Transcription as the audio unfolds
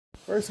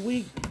First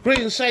week.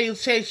 Greetings,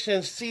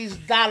 salutations. C's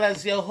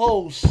Dollars, your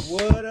host.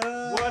 What up?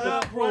 What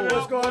up?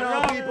 What's going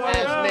on, people?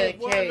 Man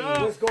Cave.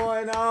 What's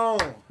going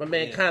on? My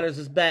man Connors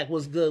is back.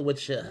 What's good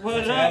with you?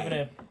 What's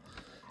happening?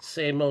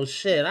 Same old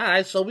shit. All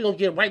right, so we're going to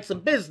get right to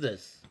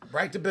business.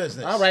 Right to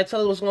business. All right,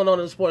 tell us what's going on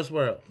in the sports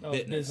world. Oh,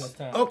 business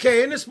time.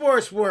 Okay, in the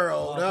sports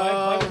world,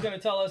 Mike was going to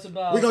tell us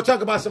about... we're going to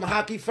talk about some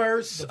hockey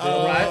first.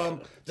 Right.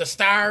 The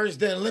Stars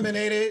that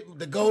eliminated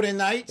the Golden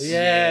Knights.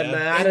 Yeah,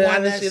 man. I They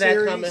won didn't see that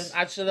series. coming.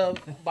 I should have,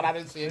 but I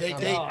didn't see it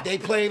coming. They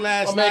played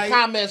last Oh, man, night.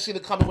 comments see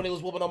the coming when he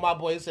was whooping on my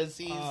boy. He said,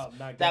 "See,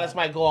 Dallas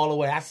might go all the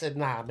way." I said,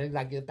 "Nah, maybe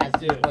I get past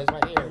these boys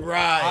right here."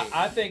 Right.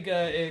 I think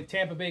if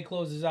Tampa Bay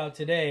closes out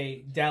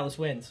today, Dallas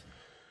wins.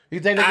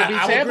 You think they can beat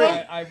I would Tampa? agree.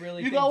 I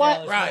really You think know what?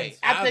 Dallas Right. wins.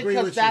 I think agree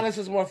because with you. Dallas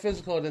is more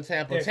physical than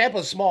Tampa. They're-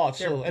 Tampa's small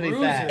too, they're and they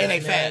bruisers. fast. And they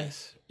man.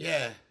 fast.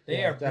 Yeah. They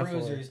Yeah, are definitely.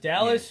 bruisers.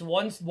 Dallas,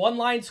 one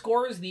line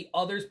scores, the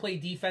others play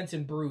defense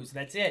and bruise.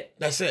 That's it.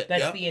 That's it.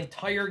 That's Yep. the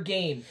entire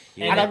game.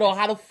 I don't know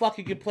how the fuck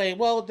you can play.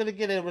 Well, then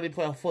again, they didn't really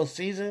play a full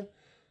season.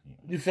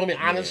 You feel me?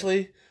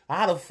 Honestly,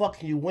 how the fuck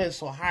can you win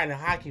so high in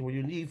hockey where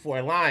you need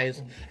 4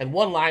 lines and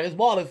one line is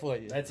balling for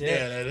you? That's it.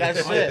 Yeah, That's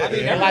it. I mean,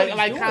 And everybody's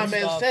like doing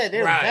Comment stuff. said,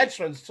 they're Right.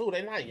 veterans too.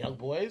 They're not young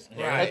boys.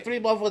 Right. The 3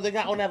 motherfuckers they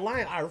got on that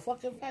line are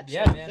fucking veterans.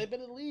 Yeah, man. They've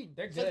been in the league.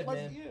 They're 10 good, plus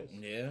man. years.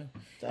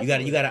 Yeah, you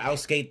got to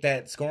outskate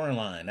that scoring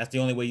line. That's the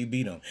only way you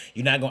beat them.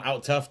 You're not gonna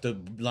out tough the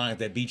lines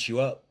that beat you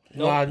up.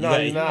 No, You no,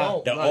 gotta- you're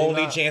not. The No, you're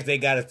only not. chance they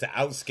got is to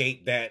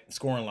outskate that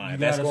scoring line. You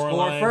That gotta scoring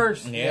score line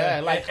first. Yeah,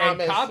 Yeah, like And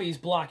comments. Cobby's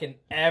blocking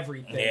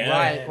everything.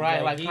 Yeah.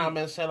 Right. Like he-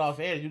 comments said off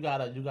air, you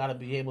gotta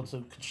be able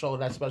to control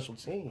that special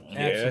team.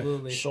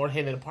 Absolutely.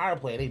 Short-handed power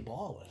play, they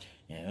balling.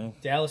 yeah.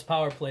 Dallas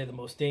power play the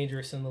most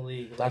dangerous in the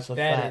league. Like, That's a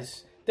that fact.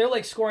 is- they're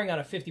like scoring on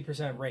a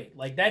 50% rate.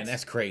 Like that's And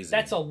that's crazy.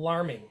 That's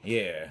alarming.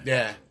 Yeah.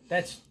 Yeah.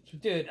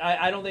 Dude,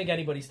 I don't think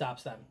anybody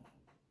stops them.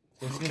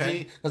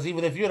 Okay. Because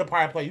even if you're the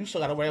power play, you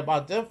still got to worry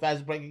about them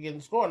fast breaking,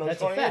 getting scored. That's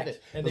a short-handed.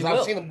 fact. And they Because I've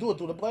will. seen them do it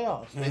through the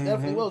playoffs. They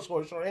definitely will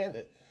score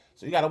short-handed.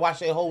 So you got to watch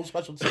their whole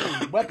special team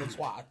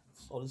repertoire,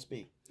 so to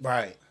speak.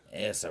 Right.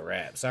 It's a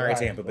wrap. Sorry, Right,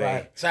 Tampa Bay.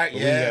 right. Sorry, We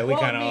yeah. we Well,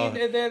 kind I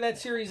mean, of. that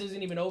series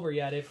isn't even over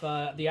yet. If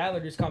the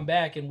Islanders come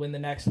back and win the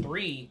next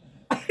 3,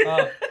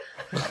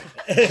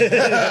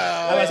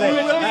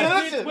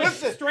 Listen, with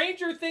listen.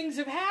 stranger things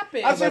have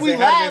happened. I said we how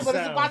laugh, does but it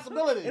it's a sound?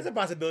 possibility. It's a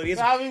possibility.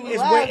 It's, I mean, we it's,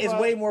 laugh, way, it's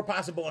but- way more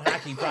possible in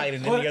hockey probably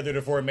than any other of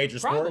the 4 major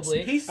sports.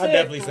 Probably. He said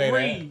definitely say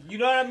 3. You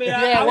know what I mean?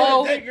 Yeah, I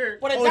well, would've figured.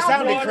 but Oh, it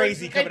sounded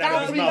crazy coming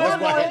out of his mouth.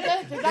 That's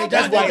why- They That's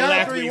down why he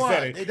laughed when he 3-1.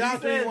 said it. They down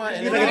 3-1.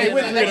 He's like, they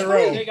win 3 in a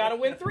row. They got to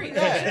win 3.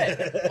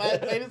 That's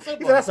it. He said,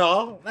 that's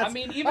all. I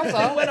mean, even if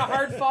they win a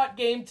hard-fought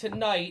game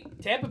tonight,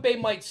 Tampa Bay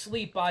might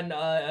sleep on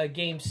a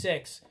Game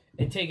 6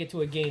 and take it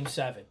to a Game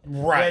 7.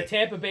 Right. Where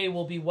Tampa Bay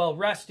will be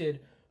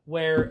well-rested,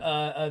 where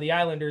the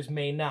Islanders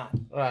may not.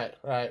 Right.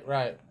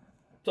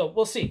 So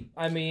we'll see.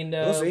 I mean,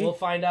 see. we'll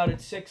find out at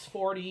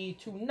 6:40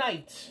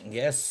 tonight.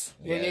 Yes.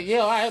 Yeah.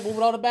 All right,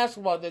 moving on to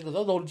basketball, because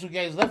those are the 2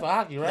 games left for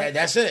hockey, right? Yeah,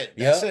 that's it.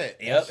 That's it.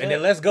 Yep. And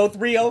then let's go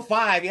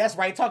 305. Yeah, that's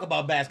right. Talk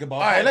about basketball.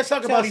 All right, let's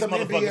talk Tell about these some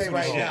motherfuckers NBA some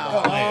right shit.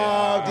 now. Oh,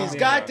 man. These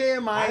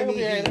goddamn Miami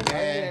Yeah, Heat, yeah.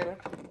 man.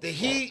 The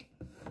Heat,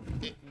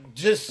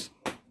 just,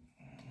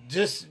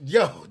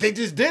 they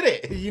just did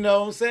it. You know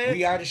what I'm saying?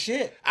 We are the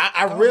shit.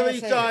 I Go really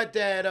ahead, say thought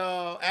that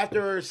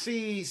after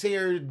C's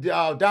here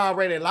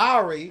downrated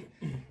Lowry,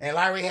 and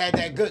Lowry had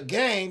that good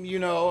game, you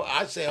know,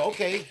 I said,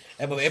 okay.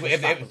 Like, don't you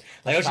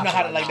know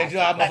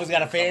how motherfuckers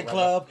got a fan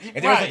club?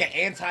 If there was like an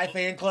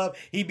anti-fan club,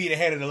 he'd be the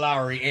head of the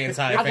Lowry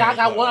anti-fan I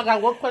got club. I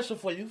got one question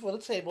for you for the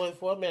table and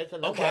for America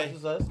that Okay.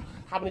 watches us.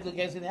 How many good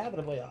games did he have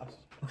in the playoffs?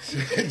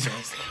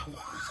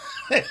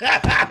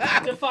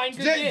 Define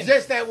good game.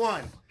 just that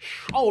one.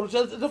 Oh,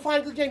 just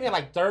define good game. He had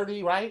like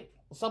 30, right?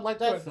 Something like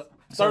that.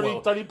 So 30,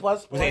 what? 30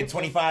 plus. Was it points.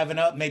 25 and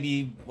up?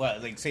 Maybe,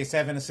 like, say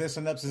 7 assists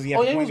and up since he had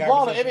Oh, the it was point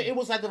guard balling. position? It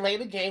was like the late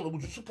in the game,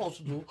 what you're supposed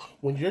to do.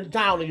 When you're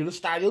down and you're the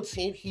star of your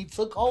team, he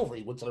took over.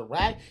 He went to the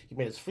rack, he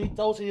made his free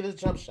throws, he did his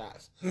jump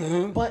shots.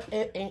 But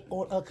it ain't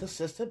on a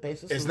consistent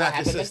basis. It's what not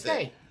happened next consistent.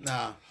 day.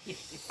 No.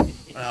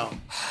 No.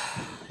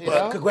 You But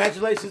know?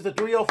 congratulations to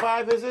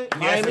 305, is it?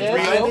 Yes, Yeah,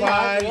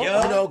 305. yeah.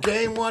 Yeah. You know,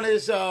 game 1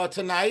 is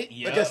tonight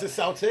Yeah. against the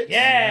Celtics.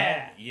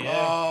 Yeah.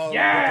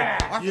 Yeah.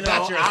 I You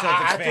forgot know, you're a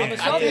Celtics fan. I'm a I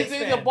Celtics think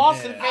fan. he's a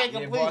Boston Yeah. fan Yeah,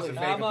 completely. Boston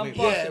fan. I'm a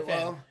completely. Boston Yeah,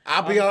 fan.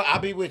 well, I'll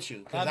be with you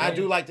because I I mean-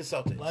 do like the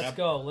Celtics. Let's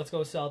go. Let's go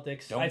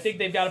Celtics. Don't- I think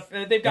they've got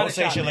a Don't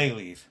say shot.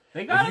 shillelaghs.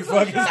 They got You a good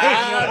fucking shot.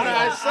 I'm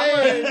not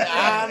saying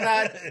I'm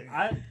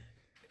not.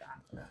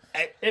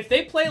 If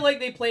they play like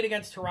they played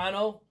against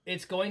Toronto,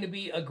 it's going to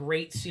be a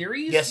great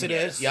series. Yes, it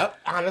is. Yep.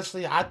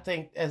 Honestly, I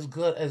think as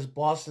good as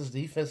Boston's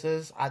defense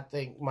is, I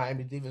think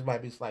Miami defense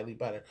might be slightly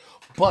better.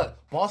 But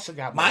Boston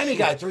got more Miami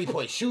got shooters.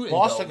 3-point shooting.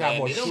 Boston though, got man.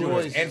 more They don't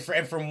shooters. always-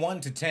 And from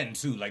 1 to 10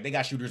 too. Like they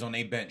got shooters on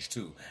their bench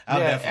too.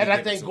 Yeah, and I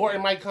give it think to Gordon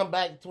them. might come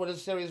back to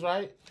this series,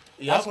 right?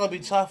 Yep. That's gonna be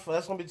tough.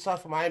 That's gonna be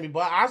tough for Miami.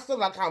 But I still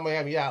not count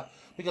Miami out.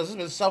 Because there's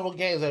been several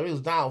games that he was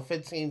down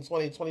 15,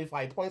 20,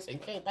 25 points and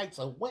came back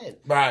to win.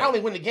 Right. Not only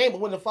win the game, but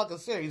win the fucking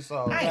series.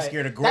 So I ain't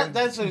scared of Gordon.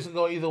 That series could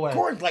go either either way.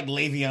 Gordon's like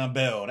Le'Veon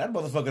Bell. That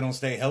motherfucker don't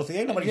stay healthy.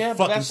 Ain't nobody Yeah, but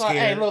fucking that's why.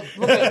 scared.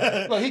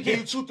 Hey, look, he give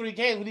you 2-3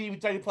 games. We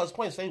need 30+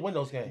 points. They win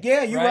those games.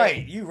 Yeah, you're Right.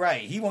 right. You're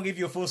right. He won't give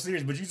you a full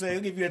series, but you say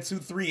he'll give you a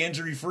 2-3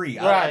 injury free.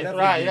 Right.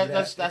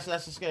 That's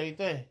a scary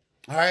thing.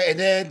 All right, and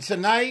then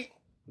tonight,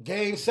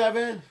 Game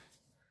 7,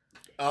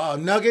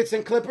 Nuggets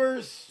and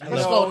Clippers.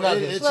 Let's go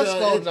Nuggets. Let's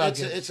go Nuggets.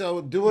 It's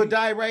a do or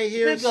die right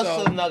here. Big us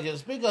to the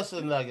Nuggets. Big us to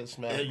the Nuggets,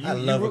 man. I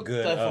love a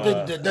good.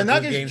 The a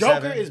Nuggets good Game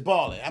Joker 7. is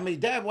balling. I mean,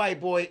 that white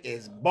boy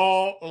is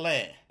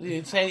balling.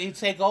 He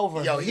take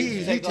over. Yo,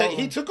 he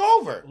over. took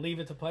over. Leave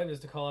it to players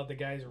to call out the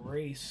guy's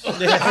race.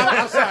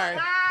 I'm sorry.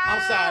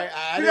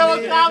 I You know what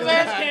didn't I'm mean-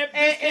 saying?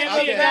 Can't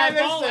And be a bad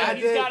baller. I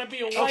He's did. got to be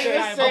a white Okay,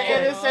 guy so-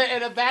 And baller.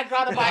 in the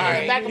background of my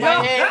head,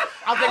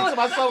 I'm thinking to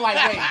myself like,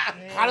 wait,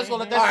 I just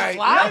gonna let All that right,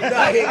 slide? no,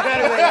 he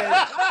better than-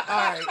 all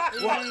right.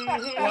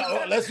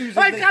 Well, let's use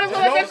Like, this. I just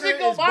gonna let that Joker shit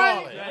go is by.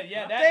 balling.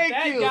 Yeah, Thank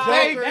that you, guy,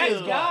 thank that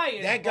you. guy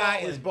is That guy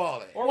balling. is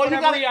balling. Or Well, you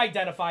whatever gotta- he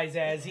identifies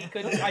as. He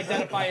could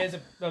identify as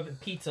a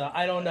pizza.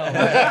 I don't know.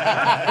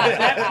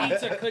 That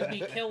pizza could be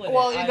killing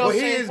Well, it. you I- know, Well, he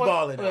saying is for-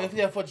 balling, though.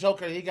 Yeah, for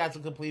Joker, he got the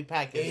complete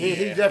package. He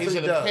definitely He's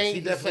in the does. paint. He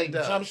He's definitely taking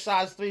does. jump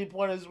shots,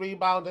 3-pointers,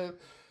 rebounding.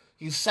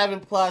 He's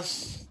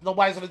 7+.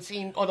 Nobody's on the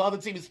team, or the other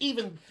team is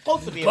even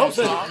close to being Close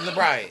to that strong.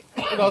 right.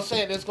 You know what I'm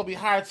saying? It's going to be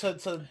hard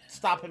to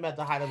stop him at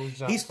the height of his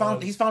jump.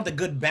 He's found a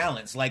good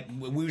balance. Like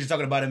we were just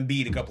talking about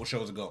Embiid a couple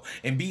shows ago.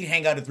 Embiid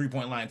hang out at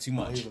 3-point line too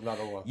much. he's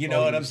another one. You know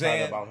Oh, what you I'm was talking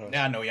saying? about him.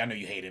 I know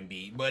you hate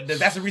Embiid, but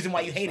that's the reason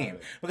why you hate him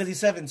because he's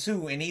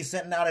 7'2" and he's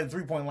sitting out at the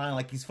 3-point line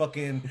like he's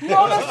fucking.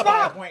 No, that's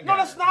not. point No,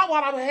 guard. that's not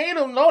why I hate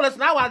him. No, that's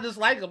not why I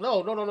dislike him.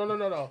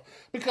 No.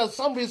 Because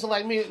some reason,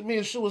 like me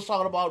and Shu was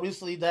talking about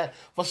recently, that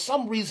for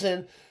some reason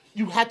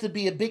you had to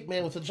be a big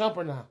man with a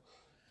jumper now.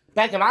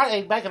 Back in our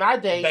day, Back in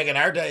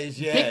our days,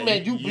 yeah. Big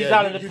man, you get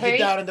down in the you paint.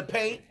 get down in the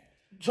paint.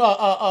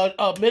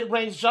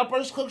 Mid-range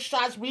jumpers, hook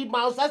shots,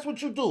 rebounds. That's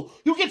what you do.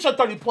 You get your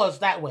 30+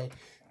 that way.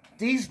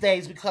 These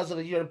days, because of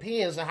the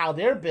Europeans and how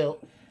they're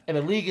built, and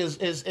the league is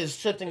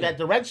shifting that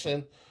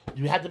direction,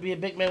 you have to be a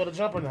big man with a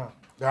jumper now.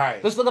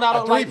 Right. Let's look at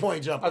all a the, like,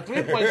 3-point jumper. A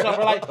 3-point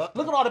jumper. Like,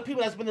 look at all the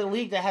people that's been in the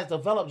league that has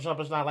developed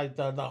jumpers now, like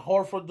the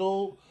Horford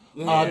dude.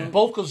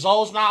 Both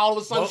Gazols now all of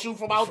a sudden shoot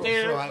from out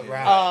there.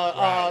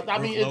 Right. I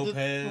mean, Brook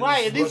Lopez.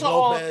 right. And these Brook are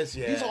all Lopez,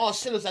 yeah. these are all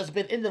sinners that's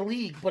been in the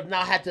league, but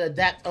now had to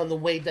adapt on the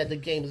way that the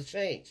game has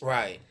changed.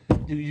 Right.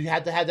 You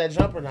have to have that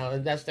jumper now,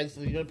 and that's thanks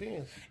to the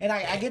Europeans. And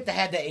I get to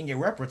have that in your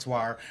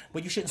repertoire,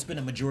 but you shouldn't spend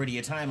a majority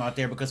of your time out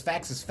there because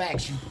facts is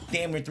facts. You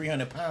damn near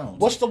 300 pounds.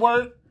 What's the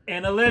word?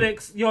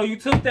 Analytics. Yo, you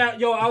took that.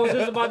 Yo, I was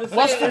just about to say.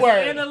 What's the there's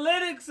word?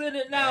 Analytics in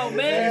it now, You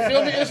man.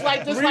 feel me? It's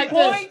like this, 3 like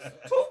points, this.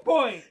 2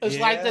 points. It's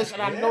like this, and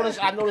I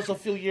noticed a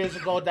few years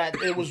ago that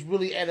it was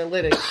really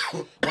analytics.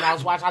 When I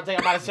was watching, I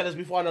think I might have said this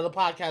before on another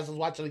podcast. I was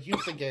watching the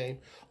Houston game,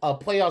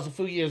 playoffs a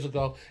few years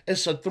ago.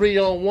 It's a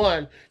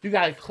 3-on-1. You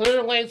got to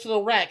clear lane to the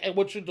rack, and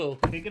what you do?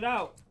 Pick it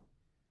out.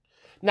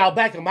 Now,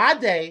 back in my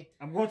day,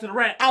 I'm going to the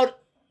rack. I'd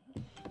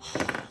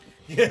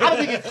have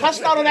been getting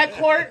cussed out on that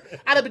court.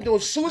 I'd have been doing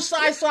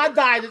suicide, so I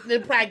died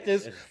in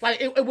practice. Like,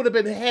 it would have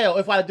been hell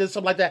if I had did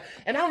something like that.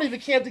 And I don't even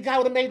care if the guy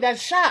would have made that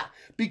shot.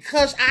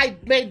 Because I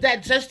made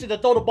that gesture to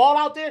throw the ball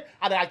out there,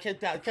 I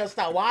can't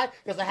out. Why?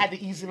 Because I had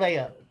the easy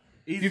layup.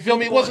 You feel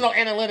me? It wasn't no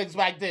analytics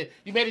back then.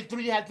 You made it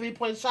you had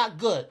 3-point shot,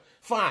 good,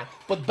 fine.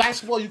 But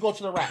basketball, you go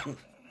to the rack.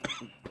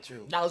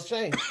 True. Now it's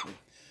changed.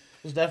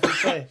 It's definitely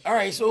changed. All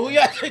right, so who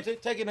y'all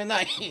taking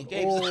tonight?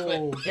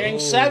 Game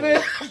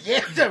 7?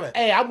 Yeah, Denver.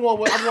 Hey, I'm going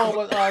with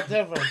Denver.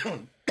 Denver?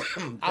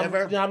 You know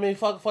what I mean?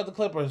 Fuck the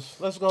Clippers.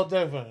 Let's go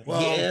Denver.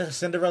 Yeah,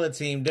 Cinderella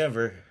team,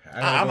 Denver.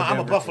 I'm a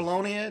Denver.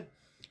 Buffalonian,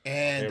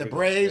 and the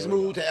Braves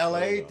moved to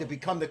L.A. to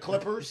become the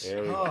Clippers.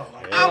 Oh,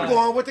 I'm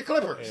going with the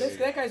Clippers.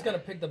 that guy's gonna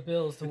pick the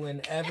Bills to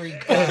win every. You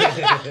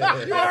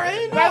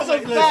already know. That's a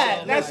Listen,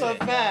 fact. That's listen.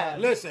 a fact.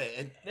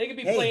 Listen, They could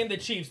be playing the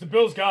Chiefs. The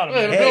Bills got them.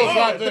 Yeah, the man. Bills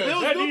got the this.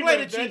 Bills That do play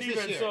the defense- that Chiefs this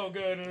defense year. so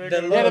good. and they're The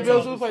gonna Yeah, the win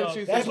Bills some do play the stuff.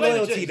 Chiefs. That's They play the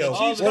loyalty, Chiefs. though. The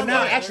Chiefs Well, come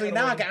now, back. actually,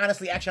 now I can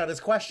honestly ask y'all this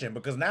question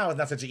because now it's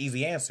not such an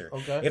easy answer.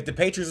 Okay. If the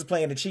Patriots is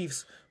playing the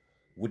Chiefs,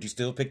 would you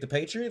still pick the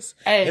Patriots?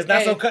 Hey, it's not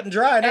hey. so cut and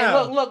dry Hey,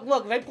 now.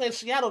 look. They playing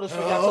Seattle this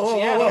week. Oh,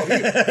 Seattle.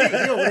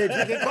 he over there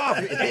drinking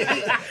coffee.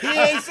 he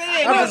ain't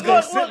saying I'm just nothing.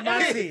 gonna sip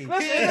my tea.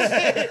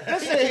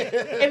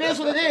 Listen, it is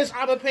what it is.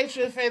 I'm a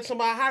Patriot fan to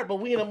my heart, but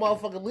we in a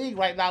motherfucking league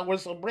right now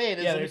with some bread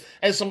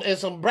and,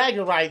 some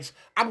bragging rights.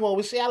 I'm going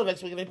with Seattle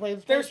next week, and they playing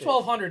the There's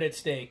Patriots. $1,200 at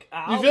stake.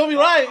 You feel me,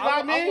 right?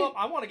 I mean,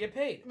 I want to get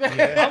paid.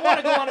 I want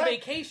to go on a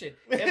vacation.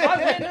 If I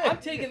win, I'm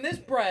taking this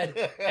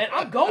bread and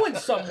I'm going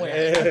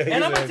somewhere,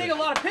 and I'm gonna take a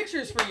lot of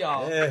pictures for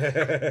y'all.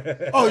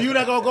 Oh, you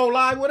not gonna go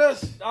live with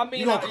us? I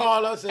mean, you gonna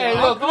call us? And Hey,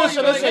 I'll look, call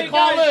you, listen, like, hey,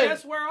 call guys, in.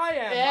 guess where I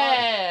am.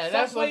 Yeah,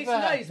 That's someplace a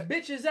fact. nice.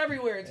 Bitches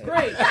everywhere. It's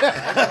great.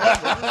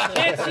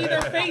 Can't see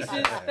their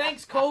faces.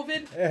 Thanks,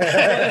 COVID.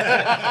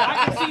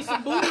 I can see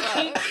some booty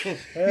cheeks.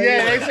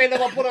 Yeah, they say they're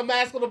gonna put a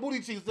mask on the booty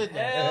cheeks, didn't they?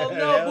 Hell no,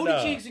 Hell booty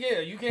no. cheeks. Yeah,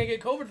 you can't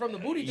get COVID from the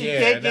booty cheeks. Yeah,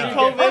 Can't get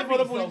no. COVID for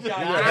the Herpes, booty though, cheeks.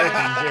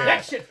 goddamn.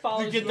 That shit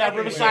follows You get you that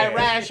everywhere. Riverside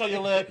rash on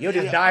your lip. You'll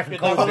just die from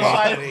Get that COVID.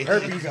 Riverside-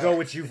 Herpes go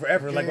with you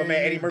forever, like my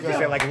man Eddie Murphy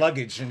said, like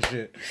luggage and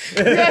shit.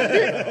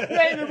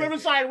 Hey, the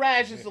Riverside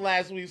rash is the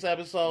last week's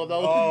episode,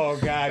 though. Oh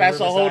god, That's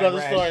a whole Riverside other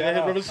rash, story. shout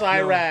The out.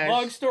 Riverside rash.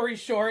 Long story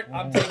short,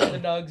 I'm taking the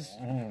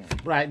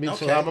Nugs. Right, me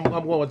too. Okay. I'm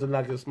going with the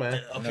Nuggets,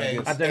 man. Okay.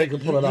 I think they can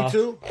pull it off. You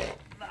too?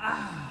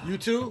 You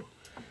too?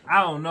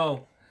 I don't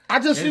know. I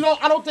just,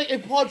 I don't think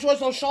if Paul George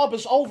don't show up,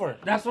 it's over.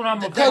 That's what I'm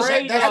That's-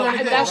 afraid. that's of. what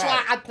it is. That's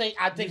right. why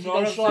I think You he know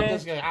gonna what show I'm up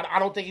this saying? game. I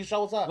don't think he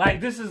shows up.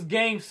 Like this is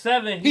game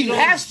 7. he don't-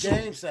 has to.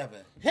 Game 7.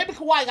 Him and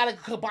Kawhi got to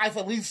combine for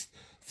at least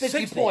 50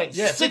 60. points.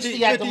 Yeah, 60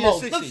 50 at the or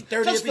most. 60, Just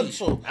 30 just them apiece.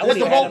 two. I With wouldn't the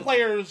even role have-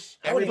 players.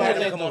 I wouldn't even have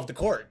they them come do. off the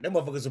court. Them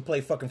motherfuckers would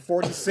play fucking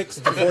 46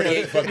 to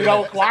 48 fucking You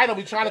know, Kawhi don't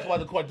be trying to come on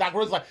the court. Doc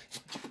Rivers like,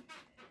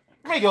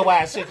 bring your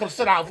ass here. Come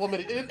sit down for a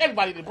minute.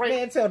 Everybody to break.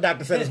 Man, tell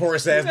Dr. Set his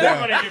horse ass That's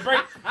down. what they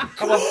break.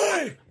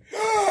 Kawhi!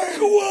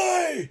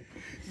 Kawhi!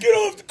 Get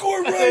off the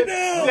court right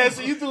now!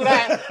 Listen, you do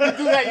that.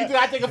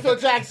 I think of Phil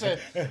Jackson.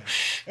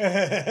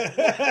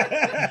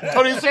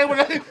 Tony say when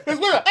it's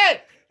with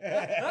hey!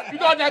 You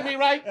know what that mean,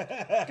 right?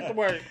 Get the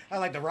word. I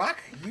like The Rock.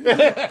 You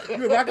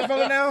a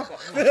Rockefeller now?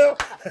 Phil?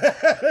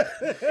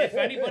 If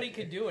anybody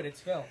could do it, it's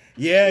Phil.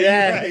 Yeah,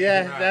 Yeah, you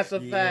yeah, right. that's a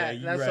Yeah, fact.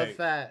 you That's a right.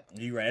 fact.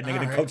 You right. That nigga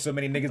done right. coached so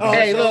many niggas. Oh,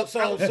 Hey, so, look.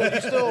 so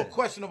you're still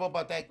questionable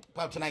about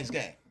tonight's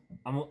game?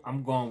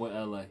 I'm going with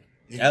LA.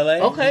 LA?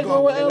 Okay,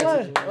 go with LA. I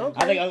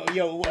Okay. think,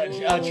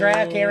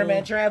 Trav,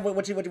 cameraman, Trav,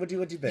 what you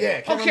think?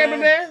 Yeah. Oh,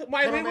 cameraman,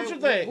 Mike, what you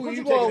think? Who What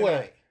you taking going with?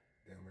 tonight?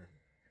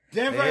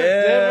 Denver.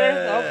 Yeah.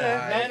 Denver? Okay.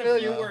 Man I of feel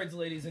few you. words,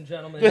 ladies and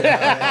gentlemen.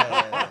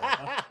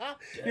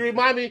 You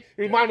remind me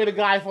of the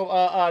guy from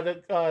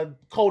the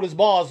coldest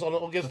balls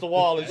against the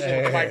wall and shit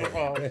with the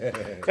microphone.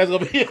 That's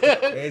gonna be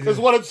there's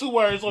 1 or 2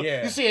 words.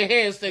 Yeah. You see a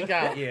hand stick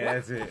out. Yeah,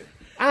 that's it.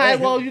 All right,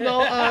 well,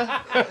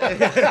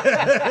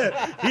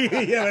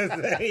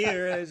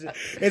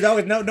 It's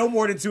always no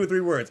more than 2 or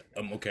 3 words.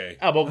 I'm okay.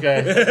 I'm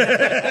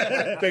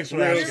okay. Thanks for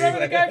You asking. remember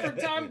the guy from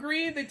Tom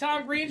Green? The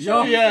Tom Green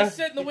show? He Yeah. used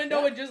to sit in the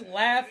window and just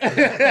laugh. He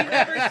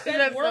never said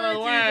That's words. not a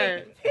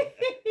word.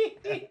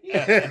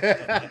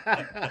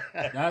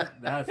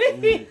 That's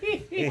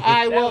All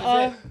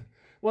right,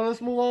 well,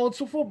 let's move on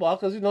to football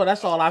because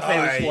that's all our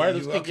favorite sport.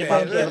 Let's kick your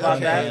butt about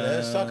that.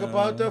 Let's talk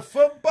about the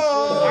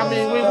football. I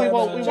mean, we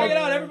won't. Check it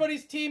out.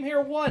 Everybody's team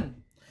here won.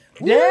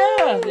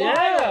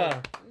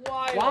 Yeah.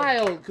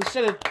 Wild.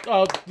 Consider 3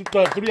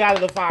 out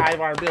of the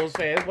 5 are Bills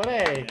fans, but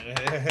hey,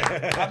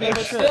 I mean,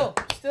 but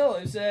still,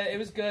 it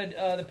was good.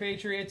 The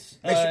Patriots.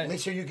 Make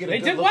sure you get a they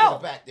good did look well.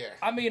 at the back there.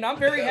 I mean, I'm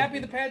very happy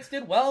the Pats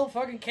did well.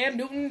 Fucking Cam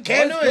Newton.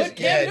 Cam was Newton, good.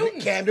 Cam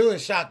Newton. Cam Newton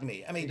shocked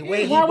me. I mean, the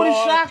way he why would it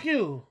balled. shock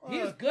you? He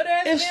was good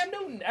as It's- Cam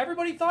Newton.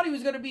 Everybody thought he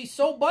was going to be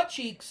so butt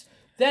cheeks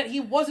that he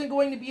wasn't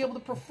going to be able to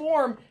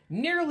perform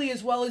nearly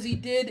as well as he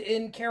did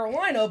in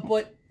Carolina.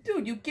 But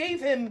dude, you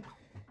gave him,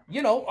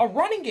 a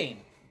running game.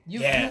 You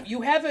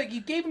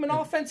gave him an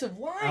offensive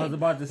line. I was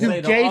about to You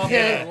say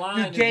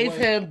gave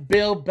him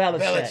Bill Belichick.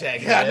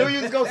 Belichick. I knew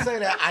you was gonna say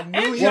that. I knew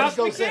And you was Josh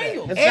gonna say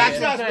McDaniels. that.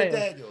 Exactly. And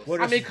Josh McDaniels.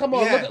 I mean, come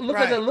on, Yeah, look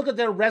right. at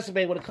their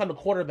resume when it comes to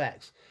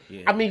quarterbacks.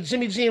 I mean,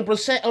 Jimmy G and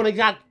Brissett only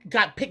got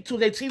picked 2 of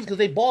their teams because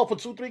they balled for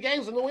 2-3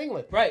 games in New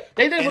England. Right.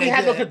 They didn't And really they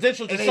have no did.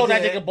 credentials to And they show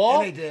that they did. could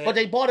ball, And they did. but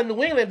they balled in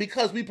New England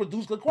because we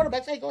produce good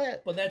quarterbacks. Hey, go ahead.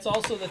 But that's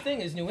also the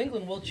thing is New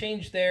England will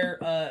change their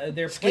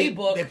Scheme,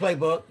 playbook their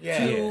playbook.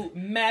 Yeah. to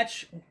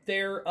match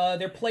their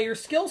player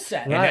skill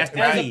set, Right. that's the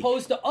as key.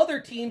 opposed to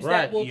other teams Right.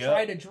 that will Yep.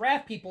 try to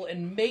draft people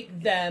and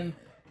make them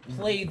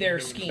play their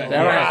scheme.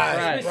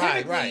 Right.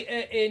 Specifically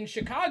in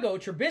Chicago,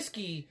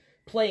 Trubisky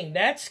playing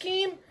that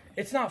scheme,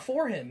 it's not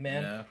for him,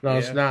 man. No,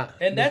 it's not.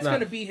 And that's It's not.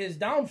 going to be his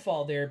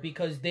downfall there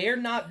because they're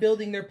not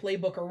building their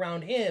playbook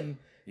around him.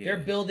 They're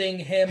building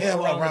him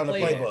around the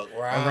playbook.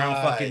 Right.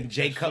 Around fucking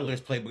Jay Cutler's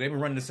playbook. They've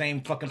been running the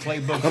same fucking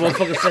playbook. That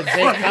motherfucker said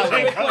Jay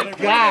Cutler.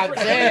 God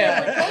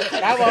damn.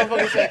 That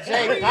motherfucker said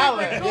Jay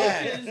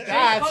Cutler.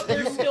 God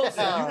Cutler's skill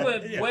set. You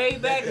went way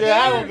back Yeah,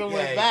 I there. don't give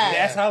a back.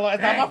 That's how long.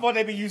 It's not my fault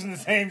they've been using the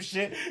same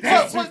shit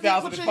But since you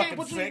know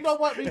 2006.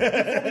 what?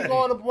 Before we go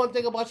on to one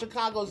thing about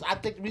Chicago, is I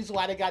think the reason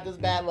why they got this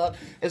bad luck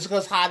is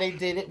because how they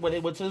did it when they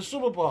went to the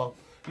Super Bowl.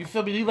 You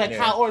feel me? You let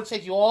Kyle Orton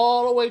take you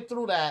all the way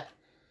through that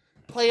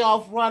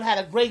playoff run, had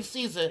a great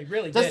season. He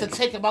really just did. to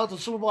take him out to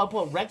the Super Bowl and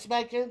put Rex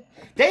back in.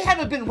 They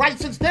haven't been right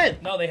since then.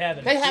 No, they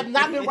haven't. They have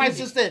not been right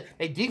since then.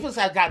 Their defense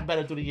has gotten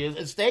better through the years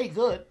and stayed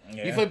good.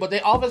 Yeah. You feel me? But their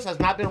offense has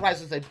not been right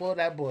since they pulled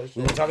that bullshit.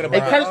 We were talking They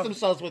about cursed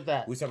themselves with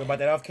that. We was talking about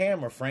that off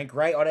camera. Frank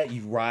Wright, all that.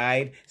 You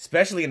ride,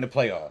 especially in the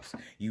playoffs.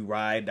 You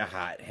ride the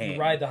hot hand. You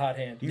ride the hot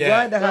hand. You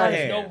ride the hot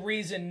There's hand. no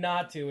reason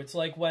not to. It's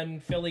like when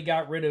Philly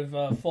got rid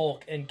of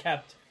Folk and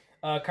kept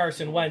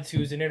Carson Wentz,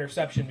 who's an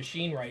interception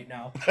machine right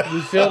now.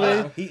 You feel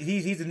me?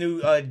 He's the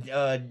new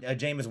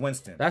Jameis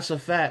Winston. That's a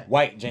fact.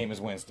 White Jameis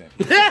Winston.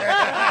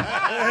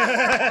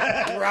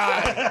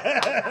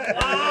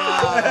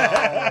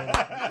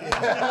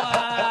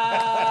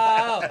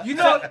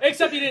 Wow.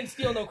 Except he didn't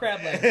steal no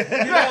crab legs.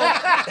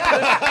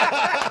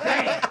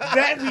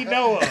 That we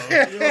know of.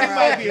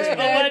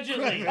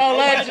 Allegedly.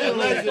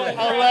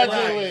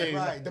 Allegedly.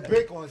 Right, the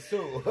big ones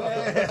too.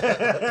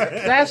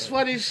 That's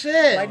funny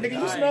shit. Like, nigga,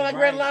 you smell like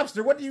Red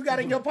Lobster. What do you got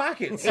in your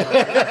pockets? You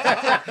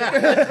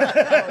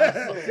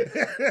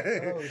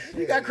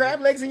got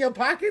crab legs in your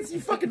pockets? You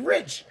fucking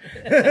rich.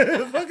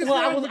 Well,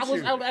 I was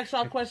asking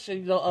y'all a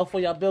question, for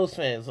y'all Bills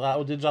fans.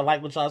 Did y'all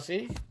like what y'all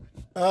see?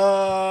 Be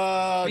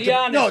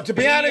honest. To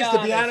be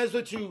honest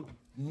with you,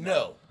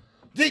 no.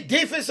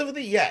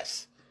 Defensively,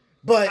 yes.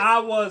 But I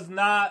was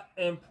not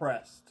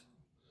impressed.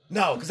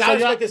 no, because So I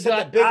was expecting y'all-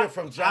 something bigger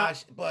from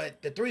Josh, but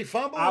the 3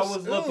 fumbles. I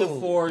was looking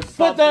for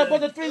But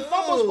something. the 3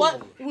 fumbles,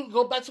 what? We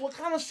go back to what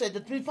Connor said. The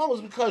 3 fumbles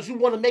because you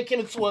want to make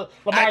him into a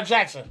Lamar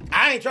Jackson.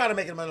 I ain't trying to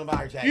make him a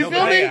Lamar Jackson. You No, feel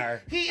but me? they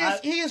are.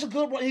 He's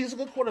a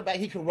good quarterback.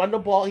 He can run the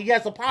ball. He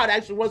has the power to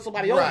actually run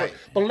somebody over. Right.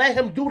 But let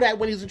him do that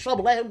when he's in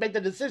trouble. Let him make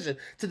the decision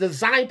to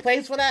design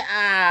plays for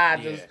that.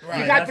 You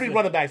right. got 3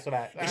 running backs for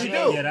that. You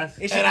do. Yeah, that's-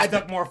 It should have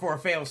stuck more for a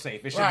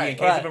fail-safe. It should be in case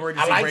Right. of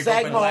emergency. I like break Zach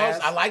open Moss. glass.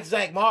 I like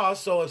Zach Moss.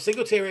 So if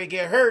Singletary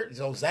get hurt,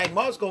 so Zach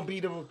Moss gonna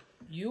beat him.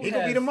 He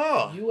gonna beat them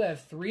all. You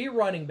have 3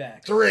 running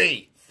backs.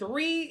 3.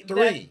 Three.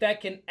 Three.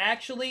 That can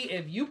actually,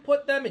 if you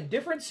put them in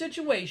different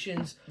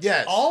situations,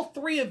 Yes. all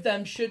 3 of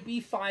them should be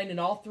fine,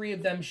 and all 3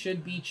 of them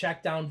should be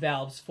check down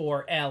valves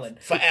for Allen.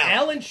 For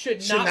Allen.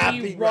 should Should not not be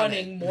be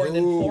running running. more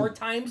than No. 4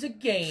 times a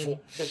game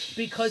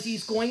because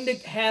he's going to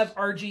have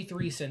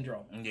RG3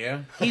 syndrome. Yeah.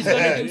 He's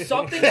going to do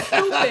something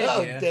stupid.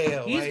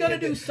 Damn, He's right. going to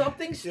do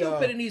something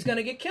stupid, and he's going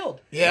to get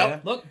killed.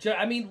 Yep. Look,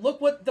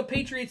 look what the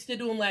Patriots did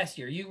to him last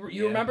year. You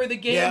remember the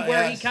game Yeah,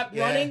 where yes. he kept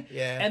Yeah, running,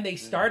 yeah. and they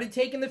started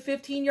taking the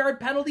 15-yard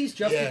penalties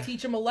just Yeah. to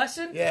teach him a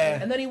lesson, Yeah.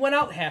 and then he went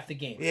out half the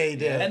game. Yeah, he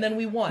did. And then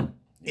we won.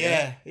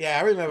 Yeah,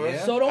 I remember.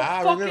 Yeah. So don't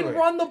I fucking remember.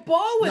 run the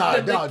ball with No,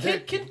 him. no, The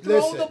kid they- can throw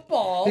listen. the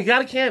ball. He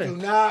got a Do cannon.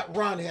 not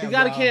run him. He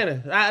got a dog.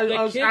 cannon.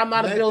 kid- I'm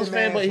not a Let Bills the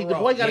fan, man but the throw.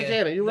 boy got a Yeah.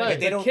 cannon. You're right.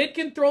 They The don't- kid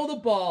can throw the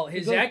ball.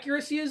 His Go.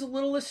 accuracy is a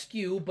little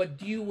askew, but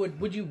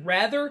would you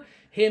rather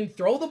him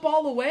throw the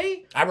ball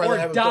away I'd rather or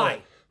have him die?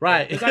 throw.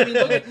 Right. Because I mean,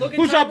 look at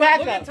Who's your Tyrod,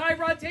 look backup? at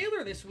Tyrod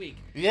Taylor this week.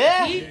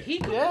 Yeah. He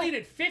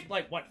completed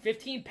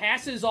 15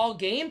 passes all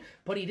game,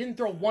 but he didn't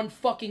throw one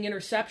fucking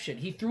interception.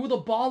 He threw the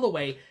ball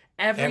away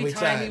every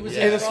time he was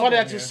yeah. in And it's trouble.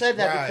 funny that you said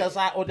that Right.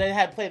 because they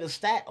had played a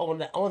stat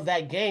on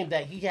that game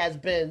that he has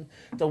been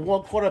the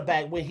one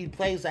quarterback when he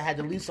plays that had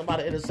the least amount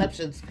of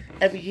interceptions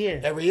every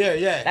year. Every year,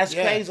 yeah. That's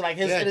yeah. crazy. Like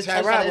his Tyrod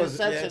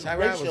interception Tyrod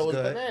ratio was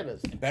is good.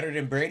 bananas. Better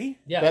than Brady?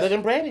 Yes. Better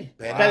than Brady.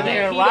 Better Better than than-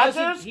 Aaron He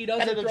doesn't- Rodgers. he doesn't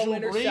Better than throw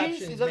Drew Brees.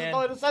 interceptions, He doesn't man.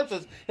 throw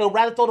interceptions. He'll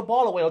rather throw the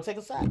ball away or take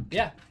a sack.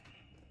 Yeah.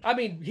 I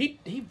mean, he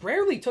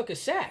rarely took a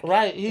sack.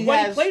 Right,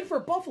 When he played for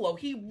Buffalo,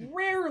 he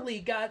rarely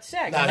got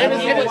sacked. Nah, And that then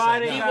was he always- would, nah.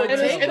 he And would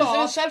his- take and his off,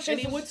 interceptions and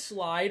he was- would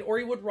slide, or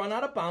he would run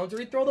out of bounds, or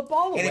he'd throw the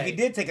ball away. And if he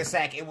did take a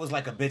sack, it was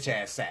like a bitch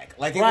ass sack.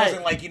 Like it Right.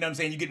 wasn't like, you know what I'm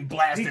saying, you getting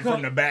blasted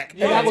from the back.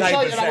 And I will type tell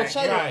of you, and I will sack.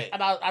 tell you, Right.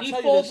 and I'll he tell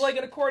you folds this. like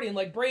an accordion,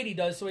 like Brady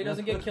does, so he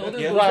doesn't get killed and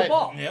Yeah. lose Right. the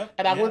ball. Yeah.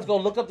 And I went to go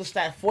look up the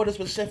stat for the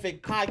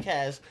specific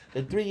podcast.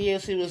 The 3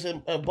 years he was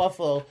in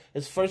Buffalo,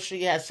 his first year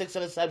he had 6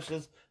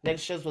 interceptions.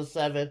 Next year was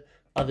 7.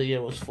 Other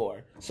year was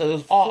 4. So it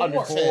was all under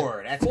 10.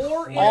 4. That's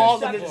Four All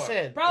interceptions. under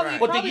 10. Probably, Right.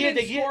 But the probably year-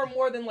 didn't the year- score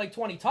more than like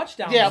 20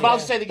 touchdowns. Yeah, but I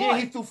was saying the year But-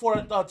 he threw 4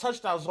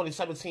 touchdowns, only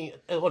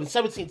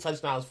 17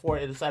 touchdowns, 4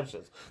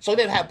 interceptions. So he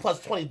didn't have plus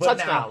 20 But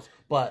now- touchdowns.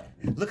 But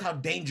Look how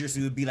dangerous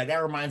he would be. Like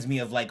that reminds me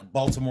of like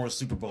Baltimore's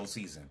Super Bowl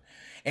season.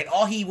 And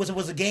all he was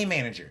a game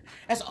manager.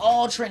 That's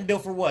all Trent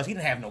Dilfer was. He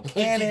didn't have no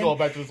cannon. keep going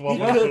back to this one.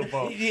 He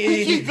could-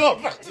 he keep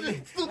going back to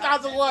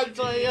 2001.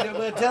 So yeah.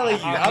 I'm telling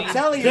you. I'm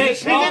telling you. They-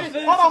 this shit- Offense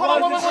Hold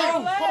on, was the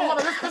hold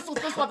on.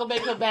 This about to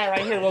make him mad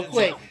right here real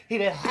quick. He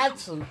didn't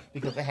have to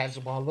because they had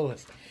Jamal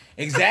Lewis.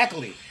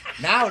 Exactly.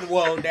 Now,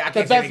 well, I The can't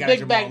say they best got big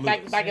Jamal back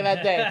Lewis. back in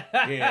that day.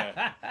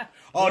 Yeah.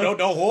 Oh, no.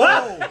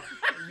 Whoa.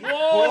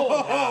 Whoa!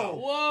 Whoa!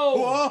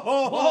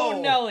 Whoa.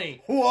 Whoa,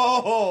 Nelly!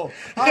 Whoa!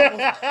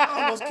 I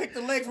almost kicked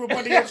the leg from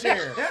under your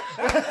chair.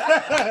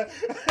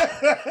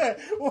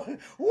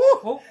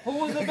 Who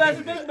was the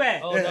best big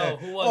back? Oh no,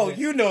 who was Oh, it?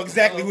 you know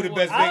exactly who the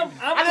best I'm big.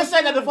 I just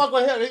said that to fuck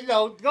with him. You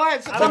know, go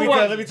ahead.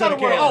 Let me tell the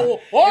camera. Oh, Is there a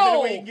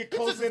whoa! way you can get He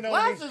close took his in on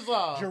glasses me?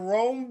 off.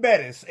 Jerome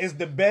Bettis is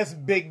the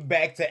best big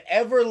back to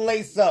ever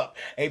lace up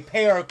a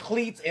pair of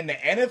cleats in the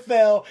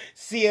NFL,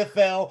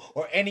 CFL,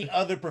 or any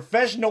other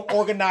professional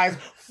organized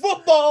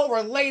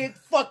football-related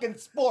fucking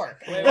sport.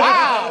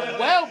 Wow,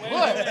 well put.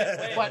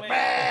 wait, But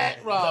wait.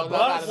 bro,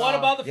 What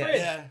about the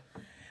fridge?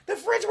 The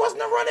Fridge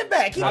wasn't a running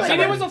back. He I played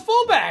mean, it was a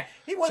fullback.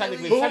 He wasn't.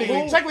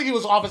 Technically, he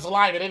was offensive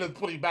line, and they didn't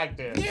put him back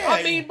there. Yeah,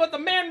 I mean, but the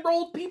man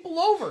rolled people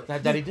over.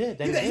 That he did.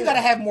 That he did. You got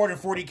to have more than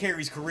 40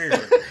 carries career.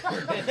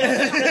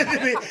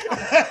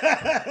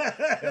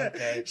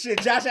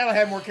 Shit, Josh Allen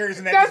had more carries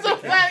than that. That's a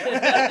fact.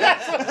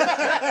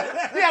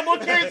 He had more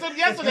carries than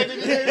yesterday than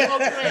he did his whole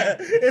career.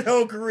 His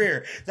whole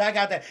career. So I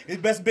got that. His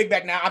best big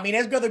back. Now, I mean,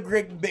 there's other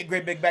great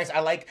big backs. I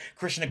like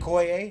Christian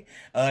Okoye,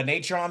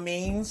 Natron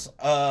Means.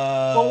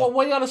 Well,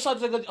 when you're on the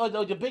subject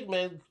of your big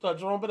man,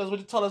 Jerome Bettis, what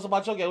you tell us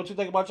about your game? What you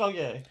think about your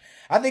game?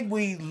 I think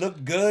we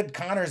look good.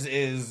 Connors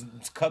is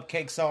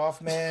cupcake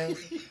soft, man.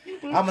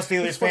 I'm a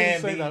Steelers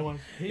fan.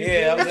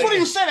 Yeah, That's funny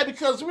you say that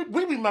because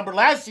we remember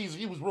last season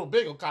he was real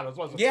big on Connors,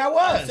 wasn't he? Yeah, I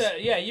was.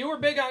 Yeah, you were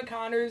big on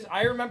Connors.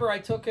 I remember I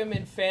took him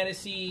in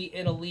fantasy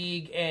in a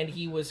league, and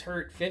he was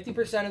hurt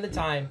 50% of the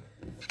time.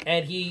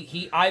 And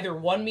he either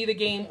won me the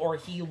game or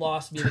he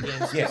lost me the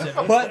game.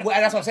 Yeah, but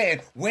that's what I'm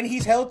saying. When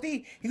he's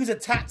healthy, he was a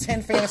top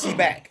 10 fantasy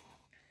back.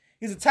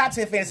 He's a top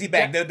 10 fantasy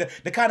back.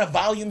 The kind of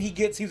volume he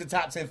gets, he's a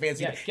top 10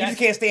 fantasy back. He just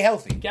can't stay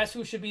healthy. Guess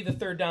who should be the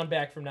third down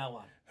back from now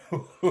on?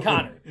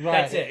 Connor. Right.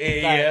 That's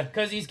it. Yeah.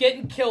 Because he's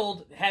getting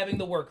killed having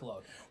the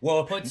workload.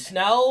 Well, Put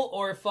Snell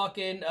or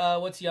fucking,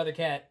 what's the other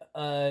cat?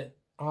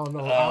 Oh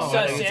no,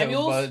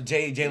 Samuels?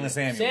 Jalen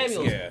Samuels.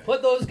 Samuels. Yeah.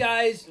 Put those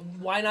guys,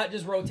 why not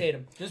just rotate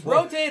them?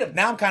 Rotate them.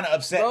 Now I'm kind of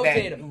upset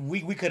Rotate that 'em.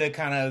 we could have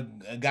kind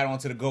of got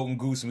onto the Golden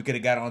Goose and we could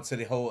have got onto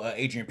the whole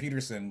Adrian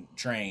Peterson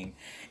train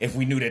if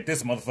we knew that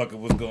this motherfucker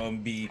was going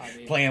to be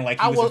playing like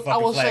he was a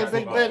fucking flag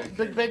football.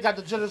 Big Ben got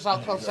the jitters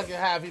out come second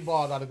half. He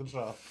balled out of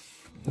control.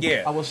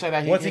 Yeah. I will say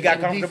that Once he got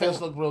the comfortable,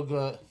 defense looked real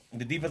good.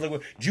 the defense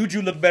looked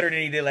Juju looked better than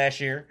he did last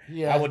year.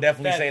 Yeah. I would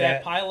definitely say That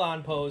that.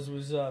 pylon pose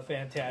was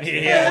fantastic.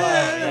 Yeah.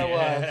 That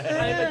was.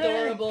 I'm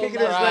adorable. Kicking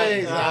his love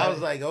legs. me. I was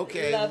like,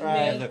 okay. Love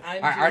Right. me. Look,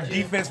 I'm our Juju.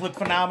 defense looked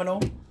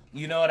phenomenal.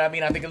 You know what I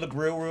mean? I think it looked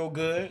real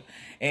good.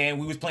 And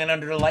we was playing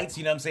under the lights,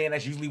 you know what I'm saying?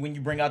 That's usually when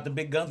you bring out the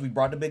big guns. We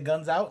brought the big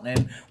guns out,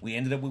 and we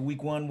ended up with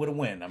week 1 with a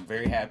win. I'm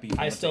very happy.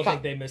 I still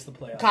think they missed the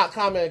playoffs.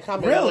 Comment.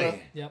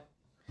 Really? Yep.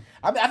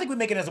 I think we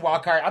make it as a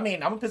wild card. I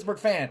mean, I'm a Pittsburgh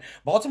fan.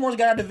 Baltimore's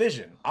got our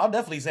division. I'll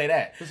definitely say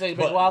that. You say you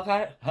make wild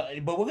card?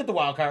 But we'll get the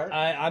wild card.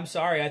 I'm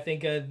sorry. I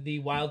think the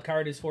wild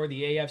card is for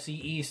the AFC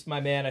East, my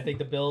man. I think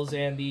the Bills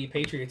and the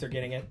Patriots are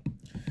getting it.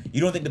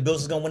 You don't think the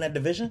Bills is going to win that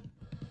division?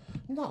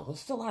 No, it's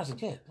still ours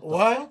again.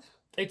 What?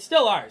 It's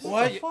still ours.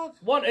 What? Fuck?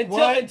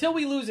 Until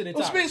we lose it, it's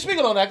Well, ours.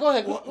 speaking on that, go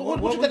ahead.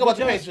 What you think about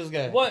the Patriots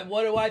game? What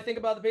do I think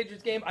about the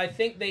Patriots game? I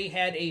think they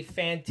had a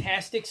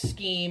fantastic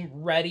scheme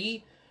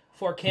ready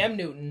for Cam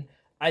Newton.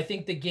 I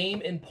think the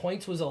game in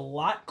points was a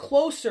lot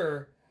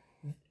closer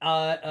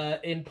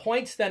in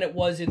points than it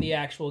was in the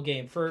actual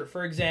game.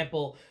 For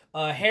example,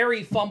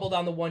 Harry fumbled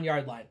on the 1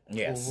 yard line.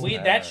 Yes.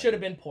 That should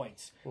have been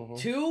points.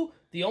 2,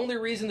 the only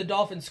reason the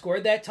Dolphins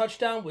scored that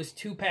touchdown was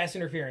 2 pass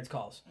interference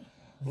calls.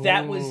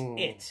 That was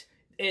it.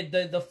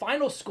 The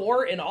final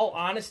score, in all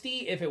honesty,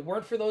 if it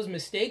weren't for those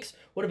mistakes,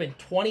 would have been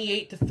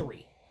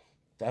 28-3.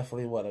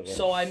 Definitely would have been.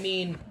 So I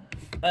mean,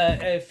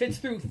 Fitz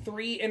threw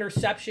 3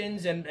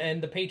 interceptions,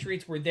 and the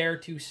Patriots were there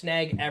to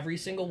snag every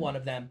single one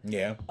of them.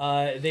 Yeah.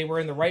 They were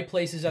in the right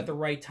places at the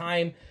right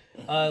time.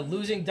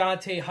 Losing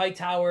Dante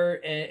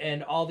Hightower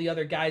and all the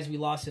other guys we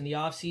lost in the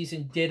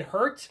offseason did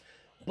hurt,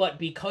 but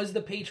because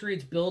the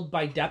Patriots build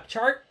by depth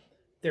chart,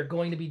 they're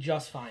going to be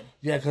just fine.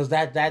 Yeah, because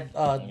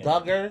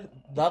Duggar,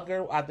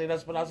 I think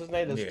that's pronounced his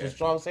name, the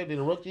strong safety,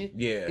 the rookie.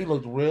 Yeah. He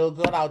looked real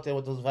good out there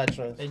with those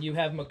veterans. And you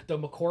have the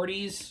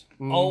McCourties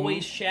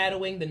always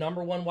shadowing the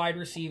number 1 wide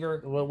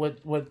receiver.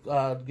 With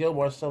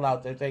Gilmore still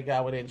out there, thank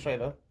God we didn't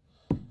trade him.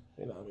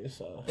 You know what I mean?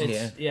 So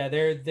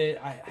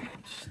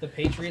The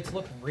Patriots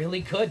look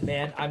really good,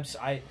 man.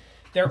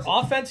 Their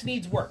offense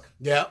needs work.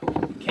 Yeah.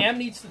 Cam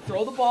needs to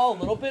throw the ball a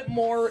little bit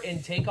more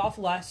and take off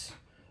less.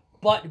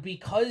 But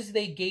because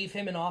they gave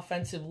him an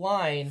offensive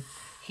line,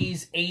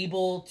 he's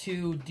able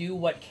to do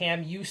what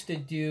Cam used to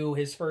do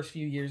his first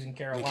few years in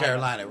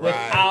Carolina. Right.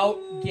 Without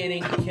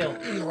getting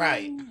killed.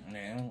 Right.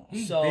 Yeah.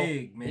 He's So,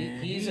 big,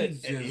 man. he's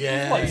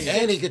Yeah.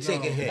 And he could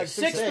take a hit.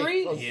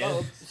 6'3",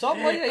 Yeah.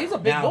 something like that. He's a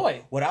big Now,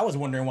 boy. What I was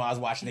wondering while I was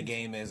watching the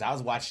game is I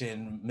was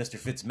watching Mr.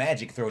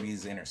 Fitzmagic throw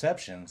these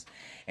interceptions,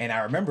 and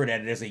I remember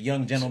that there's a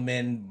young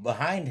gentleman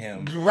behind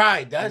him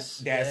Right.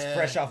 That's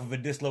fresh off of a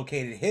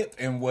dislocated hip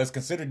and was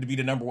considered to be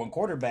the number 1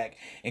 quarterback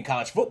in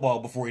college football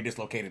before he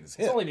dislocated his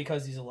hip. It's only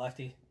because he's a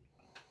lefty.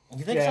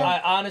 You think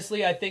Yeah.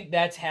 so? I think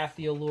that's half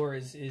the allure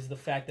is the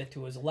fact that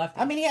Tua's a lefty.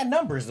 I mean, he had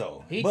numbers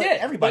though. He but did.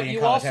 Everybody but in you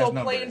college also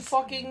has play in numbers.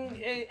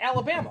 fucking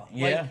Alabama.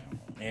 Yeah.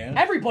 Like,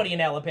 everybody in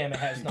Alabama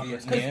has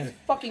numbers because Yeah. it's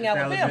fucking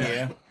Alabama.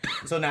 Yeah.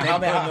 So now, They how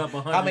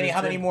putting up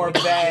many more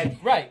 110 bad?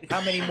 Right. How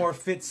many more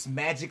Fitz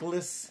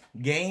magicless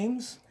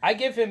games? I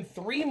give him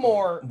 3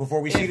 more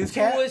Before we see this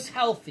cat? If Tua is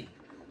healthy.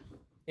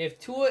 If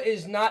Tua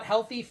is not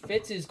healthy,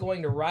 Fitz is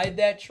going to ride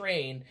that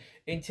train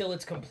until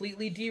it's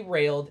completely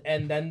derailed,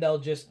 and then they'll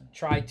just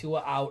try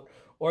Tua out.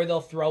 Or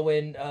they'll throw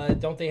in,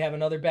 don't they have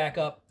another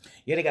backup?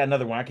 Yeah, they got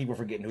another one. I keep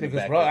forgetting who the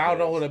because backup I don't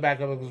know is. who the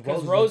backup is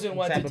Because Rosen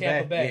went to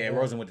Tampa Bay. Yeah,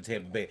 Rosen went to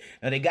Tampa Bay.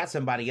 Now they got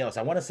somebody else.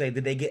 I want to say,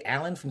 did they get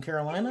Allen from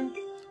Carolina?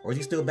 or is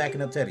he still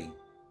backing up Teddy?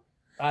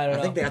 I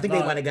don't know. I think they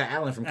might have got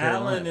Allen from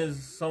Carolina. Allen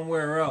is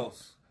somewhere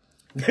else.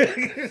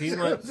 He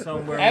went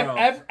somewhere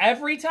else.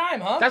 Every time,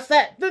 huh? That's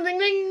that. Ding, ding,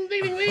 ding,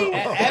 ding, ding, ding.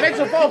 That's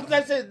your phone.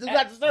 That's it. Do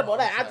not disturb on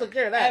that. I took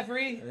care of that.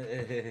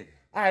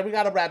 All right, we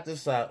got to wrap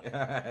this up. All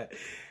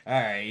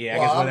right, yeah.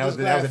 Well, I guess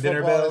that was a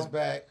dinner football is bell.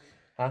 back.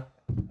 Huh?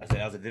 I said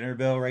that was a dinner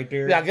bell right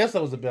there. Yeah, I guess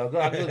that was the bill. Good.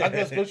 I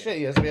guess good shit,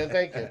 yes, man.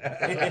 Thank you.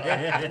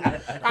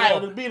 All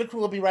right, well, the crew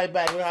will be right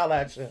back. We'll holler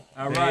at you.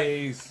 All right.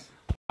 Peace.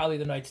 Probably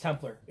the Knights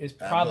Templar is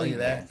I probably believe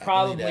that. I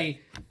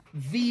probably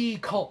the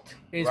cult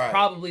is Right.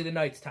 probably the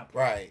Knights Templar.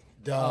 Right.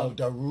 The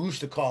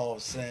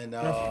Roostercalls and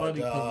That's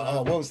funny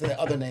 'cause what was the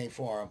other name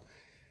for them?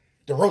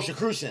 The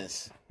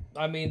Rosicrucians.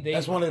 I mean,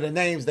 That's one of the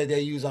names that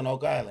they use on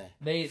Oak Island.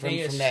 They from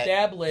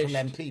established from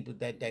them people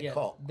that yeah,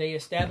 cult. they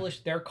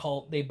established their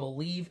cult. They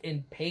believe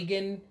in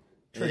pagan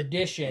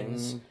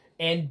traditions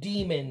and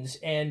demons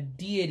and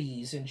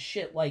deities and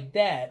shit like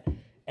that.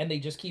 And they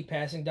just keep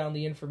passing down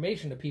the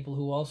information to people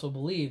who also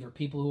believe, or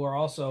people who are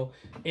also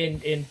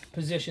in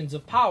positions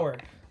of power.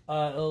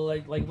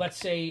 Like let's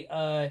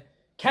say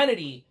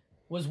Kennedy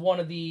was one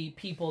of the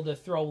people to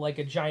throw like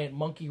a giant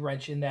monkey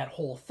wrench in that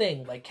whole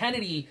thing. Like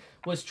Kennedy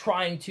was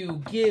trying to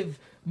give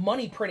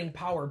money printing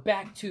power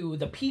back to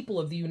the people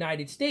of the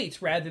United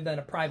States rather than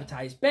a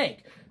privatized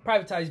bank.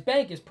 Privatized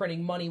bank is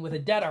printing money with a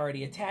debt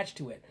already attached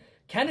to it.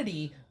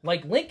 Kennedy,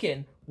 like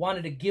Lincoln,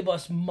 wanted to give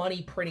us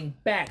money printing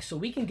back so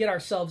we can get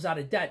ourselves out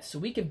of debt, so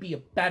we can be a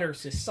better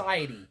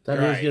society. That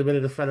means get rid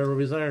of the Federal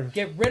Reserve.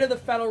 Get rid of the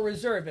Federal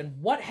Reserve.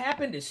 And what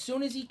happened as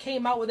soon as he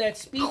came out with that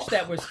speech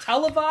that was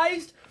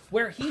televised,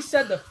 where he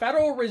said the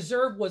Federal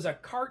Reserve was a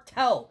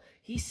cartel?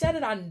 He said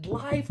it on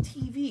live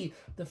TV.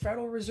 The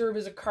Federal Reserve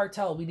is a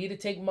cartel. We need to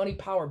take money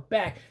power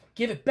back.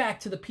 Give it back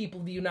to the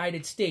people of the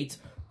United States.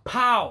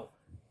 Pow!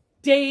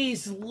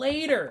 Days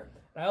later.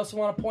 I also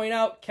want to point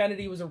out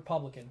Kennedy was a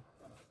Republican.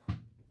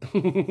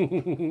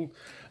 Man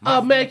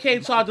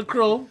came to the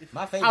crew.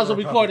 My favorite I was Republican.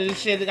 recording this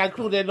shit. They got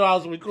crew didn't know I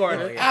was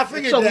recording. I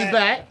figured So that. we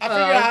back. I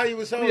figured how he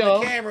was holding you know.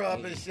 the camera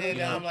up and shit.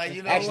 And I'm like,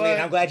 you know Actually, what?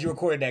 and I'm glad you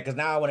recorded that because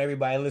now I want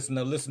everybody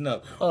to listen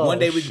up. Oh, one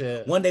day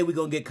shit. we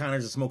gonna get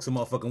Connors to smoke some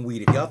motherfucking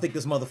weed. If y'all think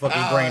this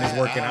motherfucking brain is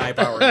working high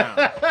power now,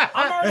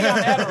 I'm already on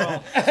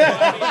Adderall. So,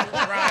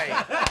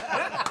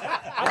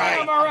 I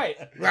think I'm all right.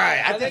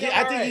 Right. I think think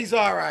I'm all right. he's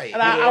all right.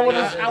 And I want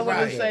to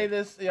Right. say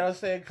this, you know what I'm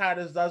saying?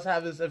 Connors does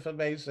have this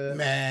information.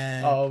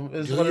 Man,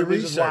 It's do one of your the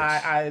reasons research.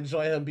 why I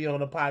enjoy him being on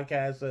the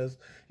podcast is,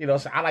 you know,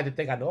 so I like to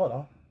think I know it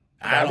all.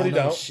 I really don't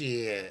know don't.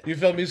 shit. You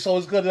feel me? So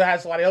it's good to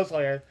have somebody else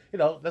on here. You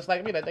know, that's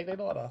like me. They think they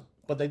know it all.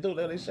 But they do,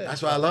 they shit.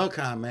 That's why I love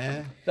Con,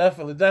 man.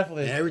 Definitely.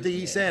 And everything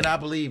he said, I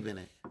believe in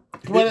it.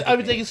 But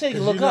everything you say, you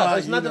can 'Cause look you know up. how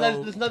There's you nothing,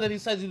 know- there's nothing he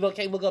says you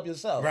can't look up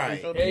yourself. Right. You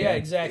feel Yeah, me? yeah,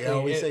 exactly. They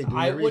always say do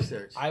I your would,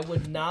 research. I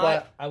would not.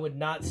 But- I would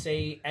not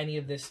say any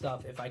of this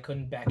stuff if I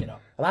couldn't back it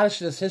up. A lot of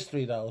shit is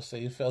history, though. So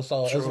you feel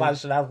so. There's a lot of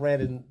shit I've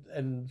read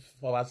and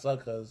for myself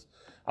because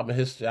I'm a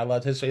history. I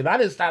love history, and I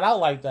didn't start out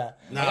like that.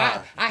 Nah.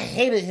 Like, I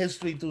hated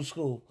history through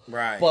school.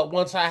 Right. But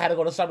once I had to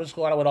go to summer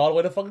school, I went all the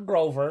way to fucking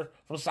Grover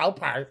from South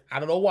Park. I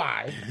don't know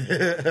why.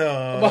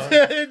 But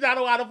I don't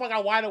know how the fuck I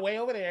wind away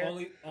over there.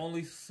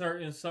 Only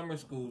certain summer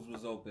schools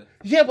was open.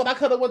 Yeah, but I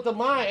could have went to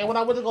mine, and when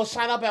I went to go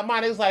sign up at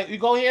mine, it was like, "You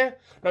go here?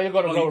 No, you're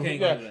going to Oh, you Grover. can't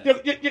go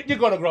to that. You're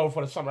going to Grover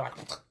for the summer."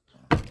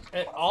 Like,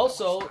 And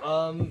also,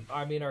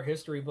 I mean, our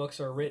history books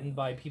are written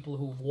by people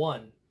who've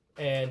won,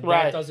 and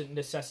Right. that doesn't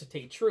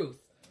necessitate truth.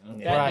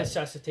 That Right.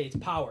 necessitates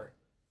power.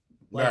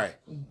 Right.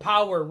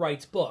 Power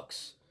writes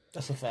books.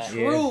 that's a fact.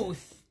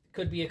 Truth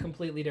could be a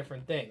completely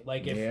different thing.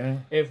 Like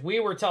if we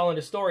were telling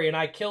a story and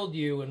I killed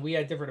you and we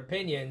had different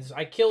opinions,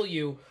 I kill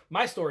you,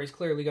 my story is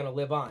clearly going to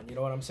live on. You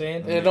know what I'm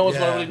saying? And no one's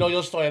Yeah. going to really know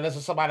your story unless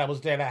it's somebody that was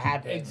there that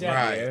happened.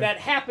 Exactly. Right. That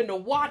happened to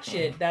watch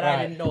it that I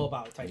Right. didn't know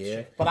about type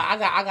shit. But I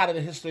got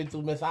into history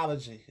through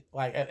mythology,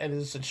 like, and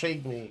it's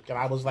intrigued me. And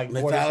I was like,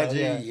 bored as hell,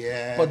 Mythology,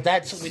 yeah. But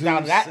that took me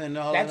Zeus down and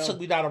all that of took them.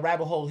 me down a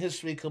rabbit hole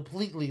history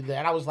completely. There,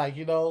 and I was like,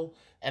 you know,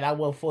 and I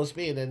went full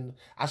speed, and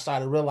I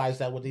started to realize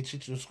that what they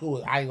teach you in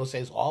school, I ain't gonna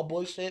say it's all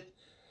bullshit,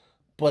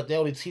 but they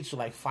only teach you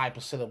like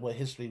 5% of what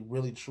history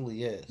really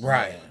truly is.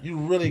 Right. You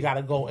really got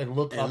to go and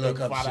look And up look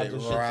and up find out shit. the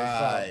shit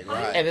Right, yourself.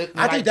 right. And it-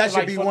 I think that should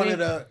like be for one me- of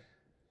the.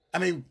 I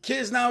mean,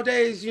 kids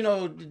nowadays, you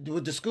know,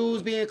 with the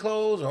schools being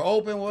closed or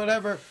open,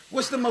 whatever.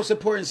 What's the most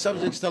important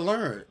subjects to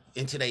learn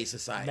in today's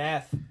society?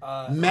 Math.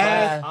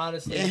 Math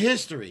honestly, and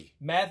history.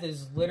 math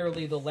is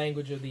literally the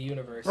language of the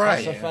universe.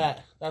 Right. That's a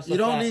fact. That's You a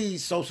don't fact. need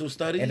social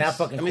studies And not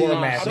fucking I mean,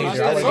 core math social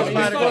either. I studies like is it.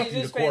 part of Social it.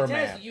 studies is the core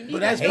fantastic. math. You need But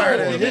that's that. part of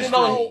You need to history.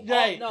 know-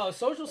 right. No,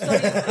 social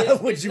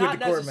studies What is you with not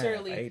the core math?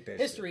 necessarily I hate that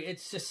history.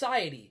 It's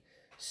society.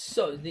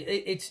 So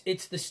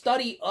it's the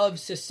study of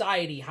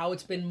society, how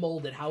it's been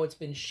molded, how it's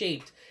been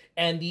shaped,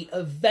 and the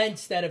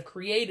events that have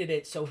created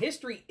it. So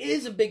history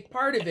is a big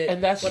part of it,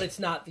 And that's- but it's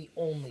not the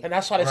only. And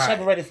that's why they Right.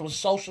 separated from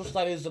social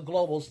studies to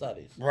global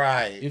studies.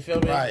 Right. You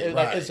feel me? Right, It's,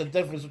 right. like, it's a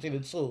difference between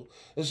the two.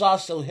 It's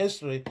also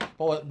history,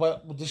 but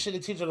the shit they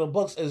teach in the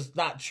books is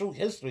not true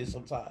history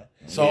sometimes.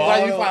 So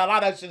Like, you all- find a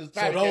lot of that shit is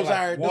so those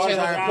are this ain't important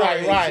right,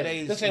 in right.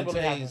 today's- This ain't in really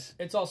today's-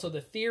 happening. It's also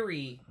the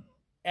theory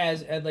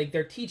as like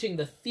they're teaching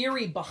the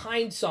theory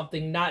behind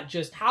something, not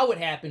just how it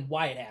happened,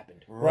 why it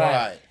happened.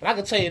 Right. But I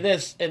can tell you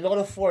this: in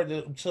order for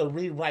it to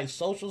rewrite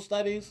social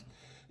studies,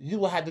 you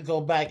will have to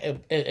go back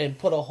and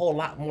put a whole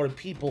lot more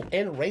people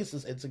and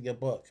races into your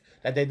book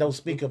that they don't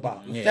speak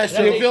about. Yeah. That's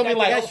You feel me? That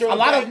Like they a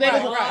lot of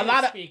Native, right. a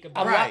lot of, Speak a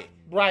about. lot,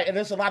 right, and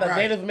there's a lot of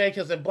Right. Native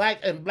Americans and black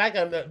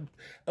Americans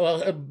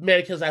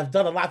that have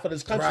done a lot for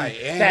this country. Right.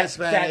 And That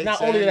Hispanics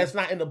not only and- that's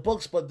not in the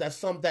books, but that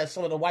some of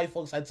the white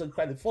folks I took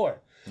credit for.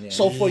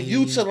 So for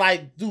you to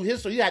like do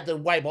history, you have to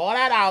wipe all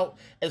that out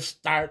and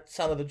start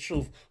telling the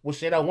truth, which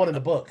they don't want in the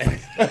book. You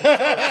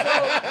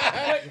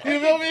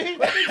feel me?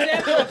 Quick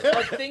example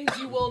of things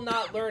you will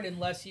not learn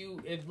unless you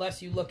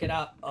look it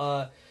up.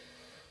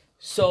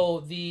 So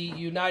the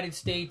United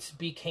States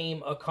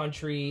became a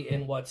country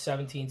in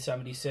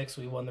 1776.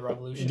 We won the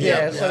Revolution.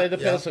 Yeah, so they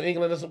depend on some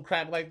England or some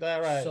crap like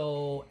that, right?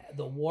 So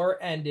the war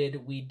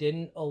ended. We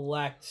didn't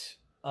elect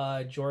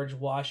George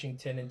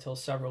Washington until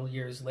several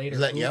years later.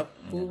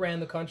 Who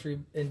ran the country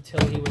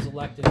until he was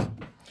elected?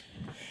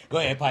 Go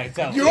ahead, Pipe.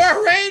 Tell You me.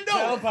 already know.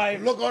 Tell Pipe.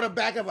 Look on the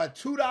back of a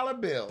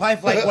 $2 bill.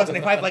 Pipe like wasn't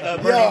it? Pipe like a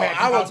Bernie Yo,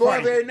 Mac I will house go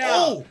party. there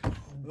now.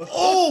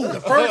 Oh, the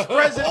first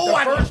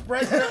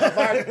president of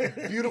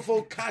our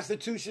beautiful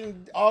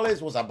Constitution, all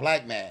this was a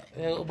black man.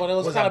 Yeah, but it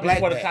was Was kind a of black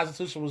before the man.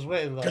 Constitution was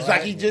written, though. Because right?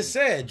 like he just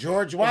said,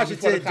 George before the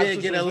Washington didn't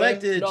Constitution get was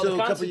elected No, until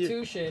the a couple years.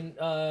 Constitution.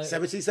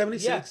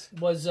 1776.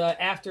 Was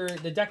after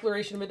the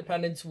Declaration of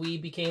Independence, we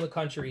became a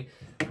country.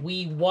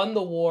 We won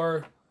the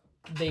war.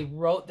 They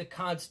wrote the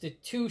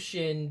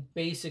Constitution,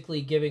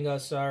 basically giving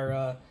us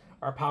our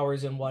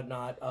powers and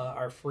whatnot,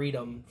 our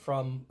freedom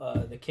from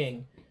the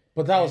king.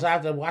 But that was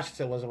after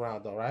Washington was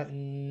around, though, right?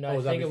 No, Or I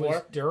was that think it was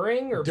before?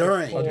 during or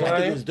During. before. I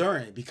think it was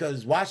during.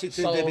 Because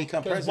Washington didn't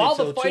become 'cause president while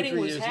the until fighting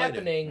 2-3 was years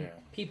happening, later.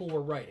 people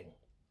were writing.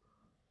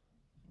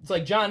 It's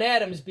like John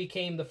Adams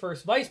became the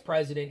first vice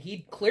president.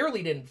 He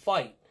clearly didn't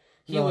fight.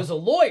 He No. was a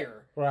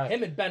lawyer. Right.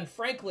 Him and Ben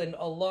Franklin,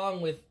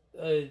 along with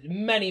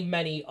many,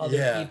 many other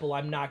Yeah. people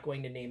I'm not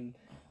going to name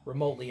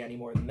remotely any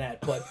more than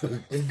that, but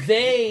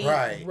they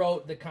Right.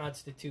 wrote the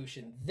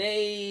Constitution.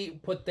 They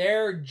put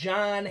their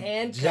John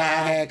Hancock,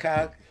 John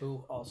Hancock.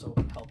 who also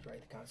helped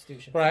write the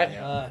Constitution, Right.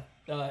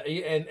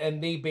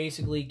 and they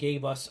basically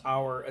gave us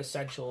our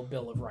essential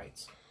Bill of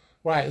Rights.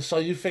 Right, so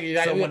you figure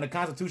that... So when the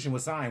Constitution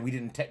was signed, we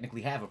didn't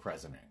technically have a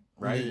president,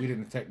 right? We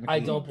didn't technically. I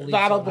don't believe. No,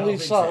 I so. don't believe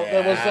think so.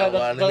 There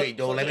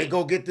was Let me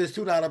go get this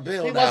 $2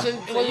 bill. He now.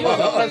 wasn't... you don't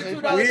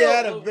believe $2 we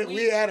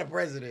bill? had a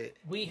president.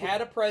 We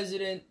had a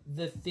president.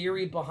 The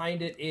theory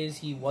behind it is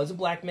he was a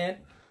black man.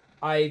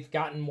 I've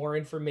gotten more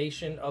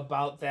information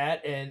about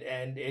that, and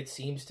it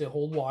seems to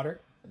hold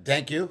water.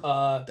 Thank you.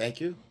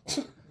 Thank you.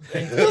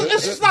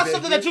 This is not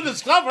something that you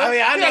discovered. I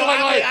mean, I know.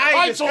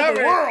 I ain't told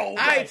the world.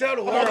 I ain't told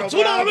the world. About a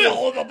 $2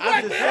 bill with a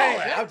black I'm just man.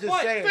 saying. I'm just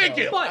But- saying. thank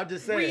though. you. But I'm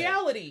just saying.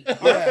 reality, our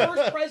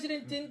first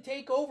president didn't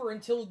take over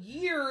until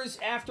years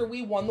after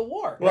we won the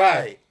war.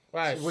 Right.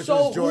 Right. Which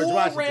So was George who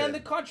Washington. ran the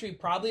country?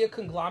 Probably a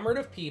conglomerate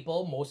of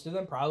people, most of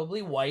them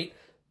probably white.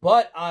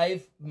 But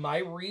my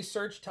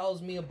research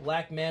tells me a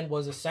black man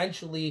was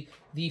essentially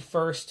the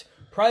first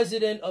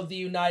president of the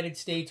United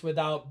States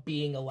without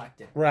being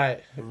elected.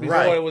 Right. Before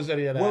Right. it was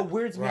any of that. What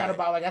weirds me out Right.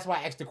 about, like, that's why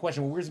I asked the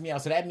question. What weirds me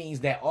out, so that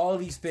means that all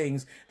these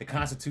things, the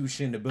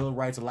Constitution, the Bill of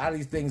Rights, a lot of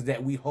these things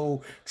that we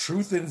hold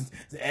truth and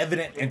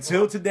evident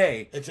until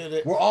today,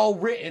 were all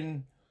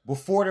written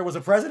before there was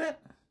a president?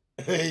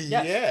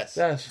 Yes.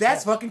 Yes.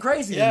 That's fucking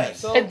crazy to me. Yes.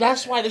 So, And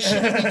that's why the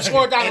shit can be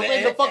torn down and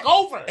laid the fuck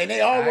over. And they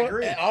all I were,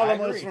 agree. and all I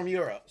of us agree. from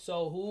Europe.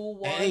 so who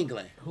won? And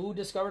England. Who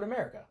discovered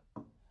America?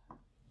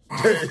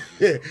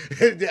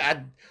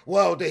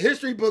 Well, the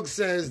history book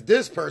says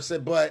this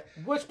person, but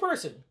Which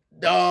person?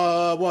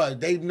 what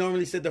they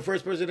normally said the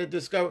first person that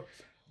discovered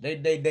They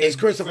is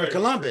Christopher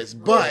Columbus.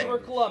 But Christopher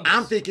Columbus.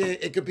 I'm thinking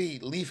it could be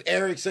Leif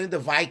Erikson, the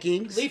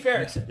Vikings. Leif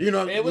Erikson. You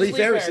know, It was Leif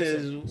Leif Erikson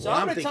Erikson. is So what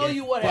I'm I'm gonna thinking. tell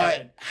you what but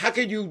happened. how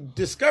could you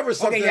discover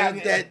something yeah,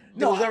 that no,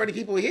 there was I- already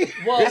people here?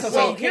 Well, That's what I'm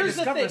saying, you here's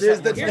the can't thing.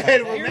 discover There's the Here's-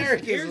 Native here's-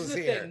 Americans Here's was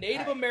the here. thing.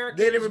 Native Americans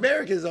Native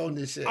Americans own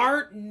this shit.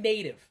 aren't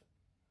native.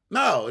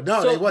 No,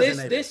 So they wasn't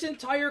native. this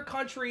entire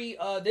country,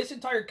 this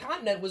entire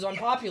continent was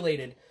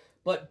unpopulated.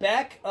 But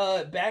back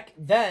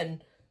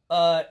then,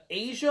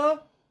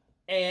 Asia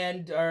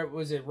and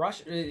was it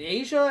Russia?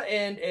 Asia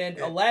and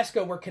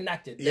Alaska were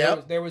connected.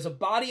 Yep. There was a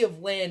body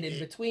of land in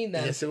between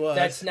them Yes, it was.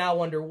 that's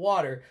now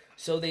underwater.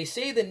 So they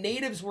say the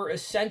natives were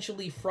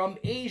essentially from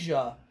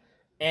Asia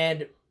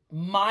and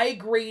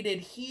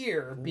migrated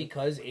here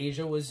because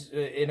Asia was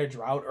in a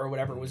drought or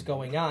whatever was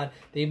going on.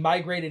 They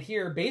migrated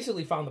here,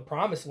 basically found the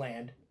promised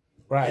land,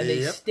 Right. and they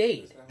Yep.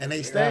 stayed. And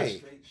they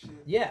stayed.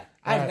 Yeah.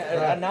 I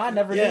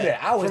never knew Yeah,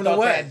 that. I always from the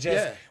thought that West,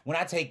 just yeah. when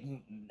I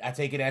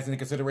take it as into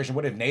consideration.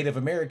 What if Native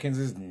Americans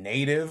is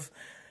native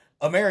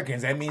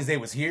Americans. That means they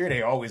was here.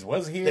 They always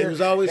was here. They was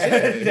always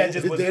here. That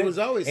just was They it. was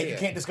always and here. you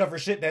can't discover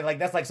shit that like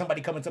that's like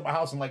somebody coming to my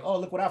house and like, oh,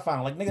 look what I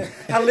found. Like, nigga,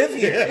 I live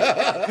here.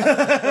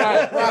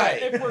 Right.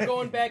 If we're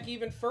going back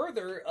even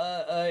further,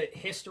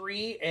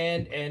 history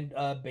and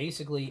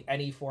basically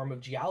any form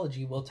of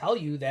geology will tell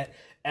you that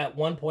at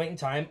one point in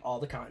time, all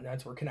the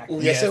continents were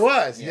connected. Yes, it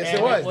was. Yes, And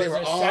it was. It They were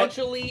was all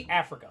essentially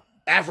Africa.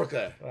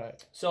 Africa.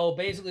 Right. So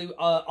basically,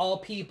 all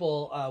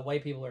people,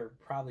 white people are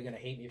probably going to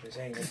hate me for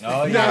saying this.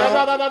 Oh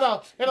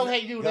No. They don't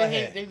hate you. Go They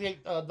ahead.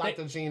 hate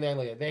Dr. Jean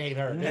Elliott. They hate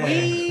her.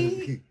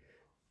 We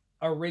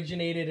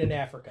originated in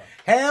Africa.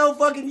 Hell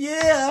fucking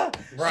yeah.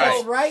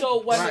 Right.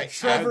 So when, Right.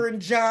 Trevor and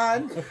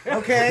John.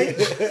 Okay.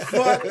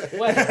 Fuck.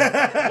 when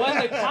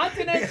the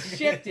continents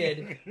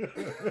shifted,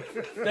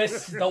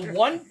 the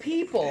one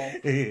people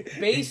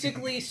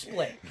basically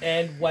split.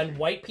 And when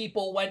white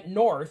people went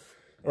north,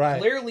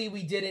 Right. clearly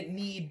we didn't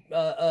need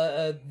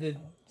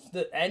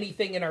the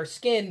anything in our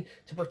skin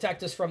to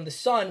protect us from the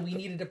sun. We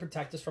needed to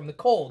protect us from the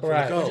cold,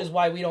 Right. which is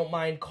why we don't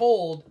mind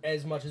cold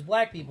as much as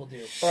black people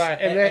do. Right.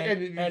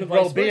 And you can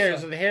grow vice beards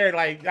versa. and hair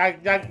like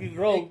you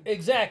grow.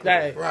 Exactly.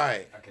 Right.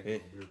 Right.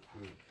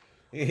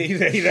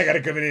 He's not gonna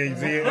come in here. You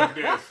see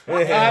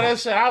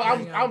it?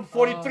 I'm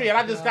 43 and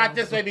I just got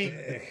this maybe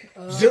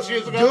 6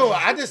 years ago. Dude,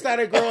 I just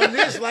started growing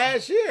this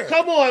last year.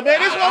 Come on, man.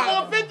 This one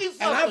going 50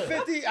 something. And I'm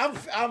 50.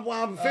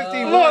 I'm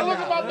 51 Look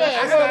now. at my man.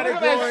 I started Look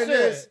at that growing shit.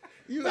 this.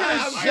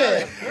 I'm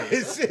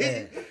good.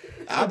 See,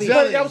 I'm But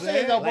telling I'm you,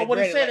 saying though, man. but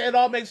what he's saying, it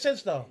all makes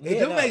sense though. It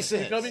do make You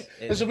sense. feel me?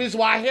 It's the reason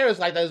why our hair is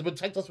like that. Is to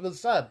protect us from the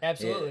sun.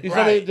 Absolutely. You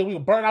feel me? Right. That we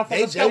would burn our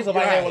fucking scalps if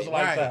our hair was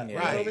like right, that. You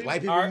know what I right. mean?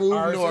 White people Ours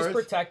move is north.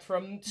 protect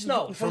from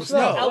snow, From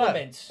snow.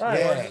 elements.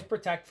 Right. Ours Yeah. is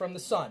protect from the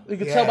sun. You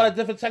can Yeah. tell by the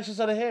different textures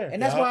of the hair.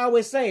 And that's why I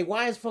always say,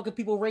 why is fucking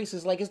people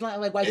racist? Like, it's not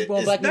like white people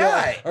and It's black people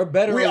not. are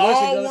better We or worse.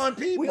 all than one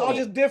others. people. We all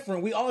just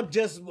different. We all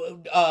just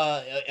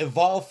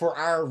evolved for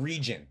our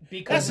region.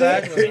 Because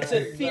Exactly. it's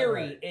a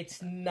theory.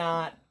 It's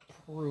not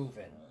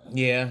proven.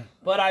 Yeah.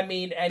 But I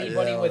mean,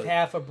 anybody Yeah. with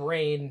half a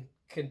brain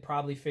can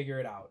probably figure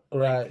it out.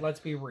 Right.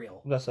 Let's be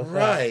real. That's a fact.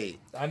 Right.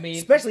 I mean,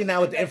 Especially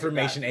now with the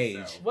information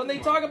age. when they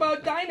talk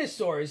about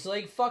dinosaurs,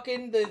 like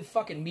the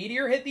fucking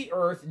meteor hit the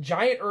earth,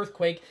 giant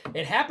earthquake.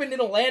 It happened in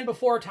a land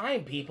before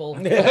time, people.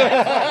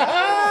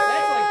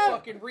 That's like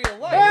fucking real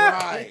life.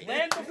 Right.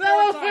 Land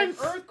before time,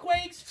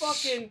 earthquakes,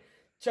 fucking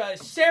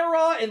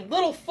Sarah and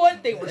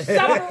Littlefoot, they were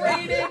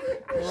separated.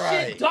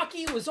 Right. Shit,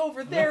 Ducky was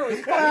over there. It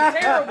was fucking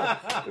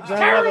terrible.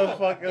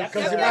 Terrible.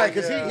 Because right,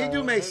 because he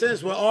do make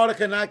sense when all the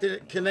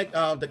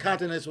the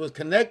continents was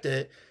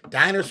connected.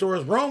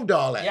 Dinosaurs roamed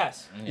all that.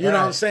 Yes. You know what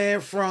I'm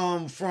saying?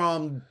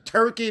 From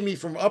Turkey,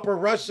 from Upper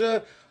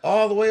Russia,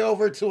 all the way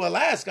over to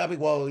Alaska. I mean,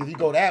 well, if you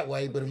go that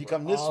way, but if you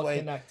come this All way,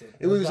 connected.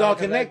 it was all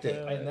connected.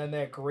 And then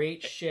that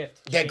great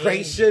shift. That great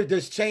changed. shift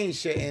just changed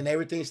shit, and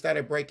everything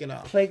started breaking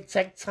up. Plate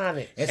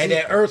tectonics. And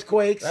then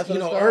earthquakes, That's what you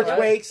know, it's called, right?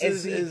 earthquakes And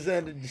is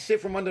the shit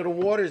from under the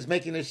water is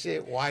making this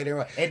shit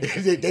wider. And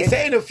they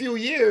say in a few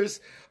years,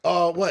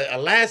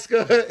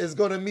 Alaska is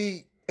going to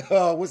meet,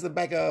 what's the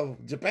back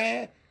of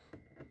Japan?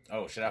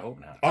 Oh shit! I hope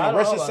not. On I the don't know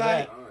Russian about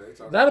side?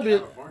 that. That'll be.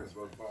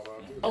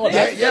 Oh,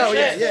 Yeah, that's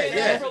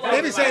yeah.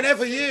 They've been saying that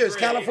for years.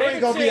 California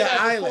They've going to be been an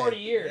saying that for 40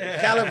 island.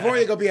 years.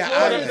 California going to be an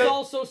Florida is island.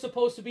 also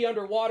supposed to be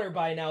underwater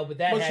by now, but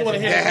that But you want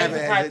to hasn't hear They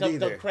happened. haven't the, had crazy it part,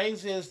 the either.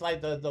 craziest,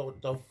 like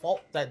the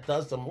fault that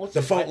does them. What's The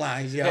it, fault right?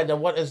 lines, yeah. And the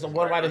one is the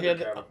one right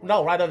here.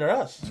 No, right under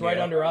us. It's right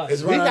under us.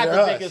 It's We right got under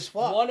the us. biggest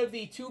fault. One of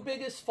the two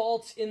biggest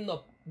faults in the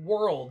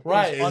world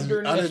Right. is It's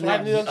underneath.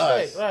 right near the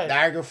us. state, right.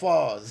 Niagara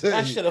Falls.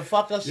 That should have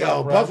fucked us Yo,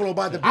 up, bro. Buffalo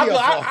about to be a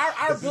fall.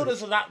 Our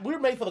buildings are not. We're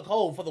made for the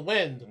cold, for the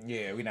wind,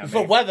 Yeah, we not for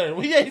made- weather.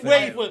 We ain't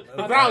made for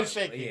the ground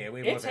shaking. Yeah,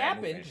 we It's wasn't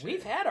moving happened. shit.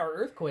 We've had our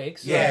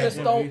earthquakes. Yeah. We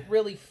just don't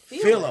really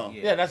feel Feel it. them.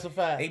 Yeah, that's a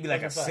fact. They'd be like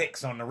a That's fact.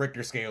 6 on the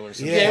Richter scale or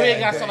something. Yeah, we ain't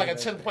got Yeah, something like a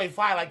 10.5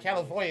 like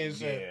California and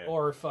shit. Yeah.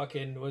 Or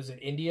fucking, was it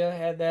India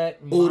had that?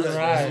 Ooh,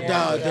 Right.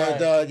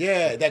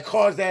 that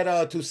caused that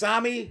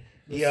tsunami.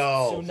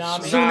 Yo,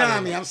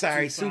 Tsunami. I'm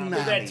sorry, That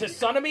tsunami.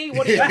 tsunami?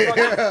 What are you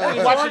fucking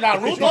You watching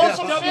Naruto or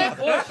some shit?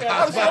 Bush.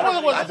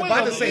 I was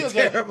about to say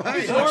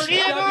terrifying. George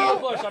W.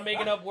 Bush. I'm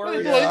making up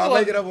words. Yeah. I'm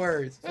making up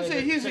words.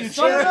 He's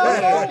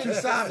Tsunami.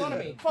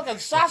 Tsunami. fucking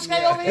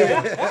Sasuke over here.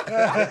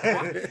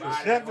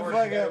 Shut the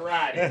fuck up.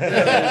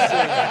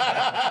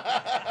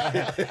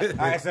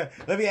 All right, so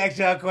let me ask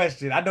y'all a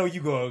question. I know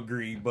you gonna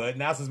agree, but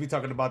now since we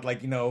talking about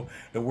like, you know,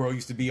 the world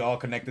used to be all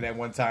connected at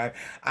one time,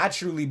 I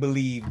truly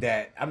believe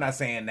that, I'm not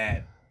saying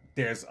that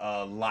there's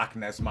a Loch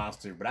Ness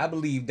monster, but I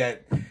believe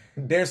that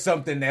there's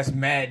something that's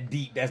mad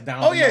deep that's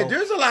down Oh, yeah, below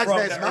there's a Loch from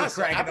Ness the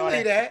monster. earthquake I and all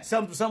believe that.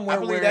 Somewhere I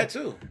believe where that,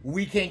 too.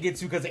 we can't get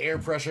to because of air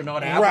pressure and all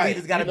that. I Right. believe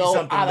there's got to be You know,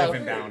 something out of-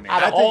 living down there.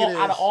 Out I of, think it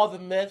out of is. all the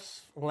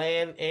myths,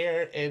 land,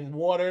 air, and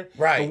water,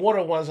 Right. the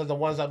water ones are the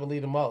ones I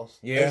believe the most.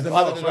 Yeah. It's the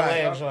Other most, than the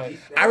right. land joint.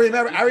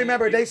 I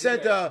remember they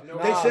sent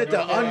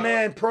the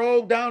unmanned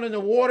probe down in the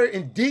water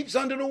and deeps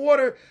under the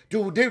water.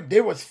 Dude,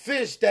 there was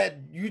fish that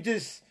you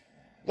just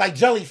like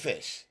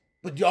jellyfish.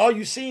 But all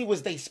you seen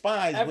was they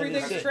spines. when they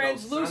Everything's sit.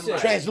 translucent.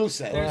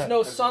 Translucent. There's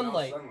no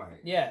sunlight.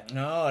 Yeah.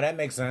 No, that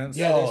makes sense.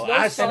 Yeah, there's no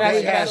I sun. saw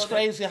they That's had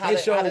crazy how they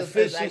they, showed how there's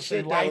fish and actually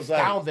shit that life was like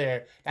down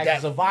there that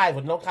can survive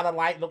with no kind of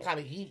light, no kind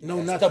of heat. No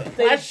It's nothing. the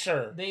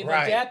pressure. They've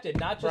Right. adapted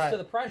not just Right. to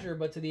the pressure,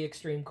 but to the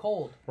extreme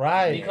cold.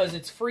 Right. Because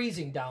it's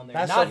freezing down there.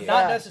 That's Not a not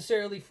fact.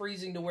 necessarily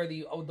freezing to where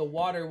the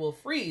water will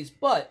freeze,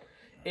 but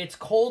it's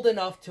cold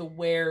enough to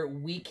where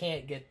we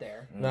can't get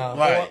there. No.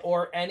 Right.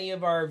 Or any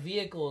of our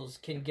vehicles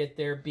can get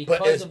there it's-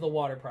 because of the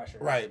water pressure.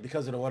 Right,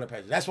 because of the water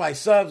pressure. That's why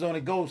subs only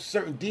go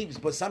certain deeps.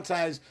 But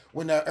sometimes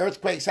when the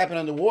earthquakes happen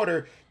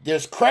underwater,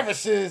 there's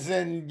crevices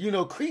and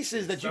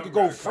creases that you could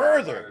go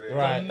further.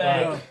 Right.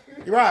 Meg,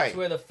 Right.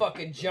 where the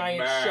fucking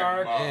giant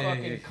shark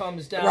fucking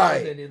comes down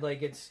Right. and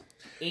it's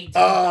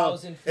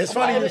 18,000 feet. It's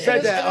funny you It said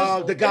is- that.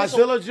 it The is-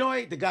 Godzilla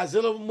joint, the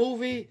Godzilla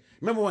movie.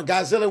 Remember when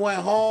Godzilla went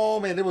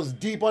home and it was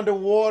deep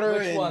underwater?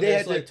 Which and one? they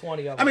There's had like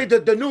 20 of them. I mean,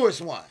 the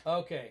newest one.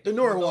 Okay. The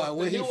newer one,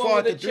 where he new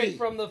fought with the chick three.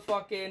 from the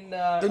fucking...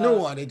 The new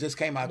one, it just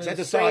came out. 'Cause I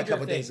just saw it a Stranger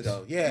couple days Things.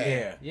 ago.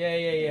 Yeah.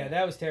 Yeah.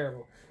 That was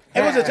terrible. It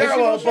wasn't Yeah.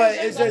 terrible, Stranger but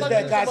Things, it's just I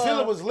that like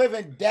Godzilla it. was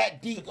living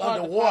that deep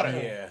underwater.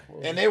 Yeah.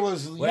 And it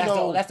was,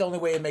 Well, that's the only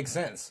way it makes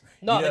sense.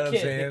 No, You know what I'm the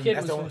saying? kid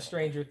That's was the from only-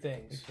 Stranger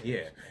Things. Yeah,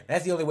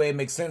 that's the only way it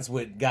makes sense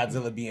with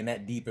Godzilla being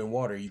that deep in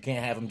water. You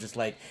can't have him just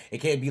like it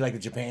can't be like the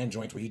Japan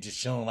joint where he just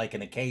chilling like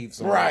in a cave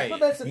somewhere. Right.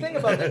 But that's the thing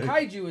about the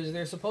kaiju is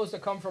they're supposed to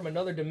come from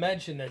another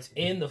dimension that's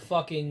in the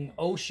fucking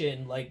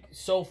ocean, like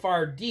so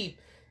far deep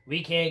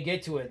we can't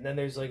get to it. And then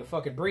there's like a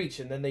fucking breach,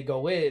 and then they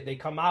go in, they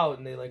come out,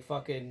 and they like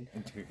fucking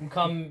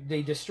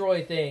they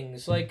destroy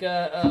things. Like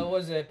what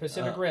was it,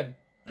 Pacific Rim?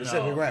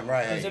 Pacific Rim,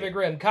 right? Pacific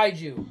Rim,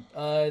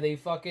 kaiju. They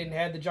fucking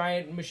had the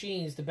giant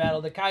machines to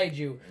battle the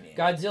kaiju.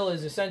 Godzilla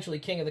is essentially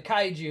king of the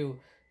kaiju.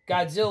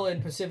 Godzilla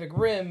and Pacific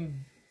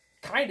Rim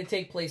kind of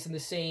take place in the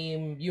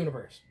same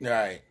universe.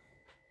 Right.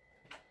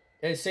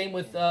 And same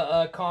with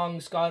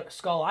Kong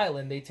Skull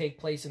Island. They take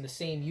place in the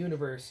same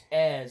universe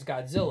as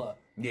Godzilla.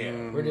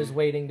 Yeah. We're just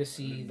waiting to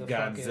see the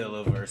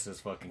Godzilla versus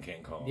fucking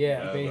King Kong.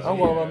 Yeah, basically. I'm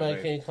going with my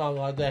man King Kong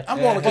all day. I'm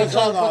going with King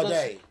Kong all But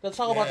day. Let's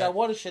talk about that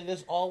water shit.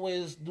 There's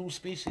always new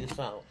species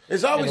found.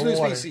 There's always in the new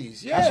water.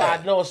 species. That's how Yeah.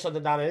 I know it's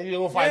something down there. You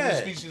don't find new Yeah.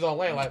 species on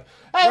land. Like,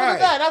 hey, look Right. at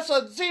that. That's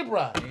a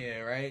zebra. Yeah,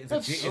 right. It's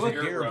That's- a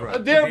deer, bro. A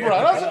deer, bro.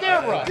 That's a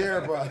deer, bro.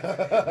 Dear, bro. Look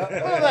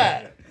at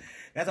that.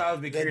 That's how I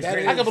was been curious. That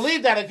I can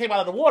believe that it came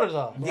out of the water,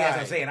 though. Yeah, that's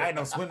what I'm saying. I ain't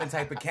no swimming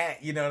type of cat,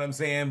 you know what I'm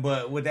saying?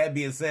 But with that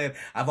being said,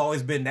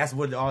 that's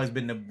what always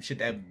been the shit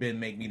that been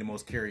make me the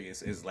most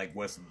curious is like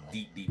what's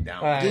deep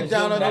down. Right. Get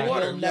down You'll under never-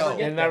 water. you'll never No.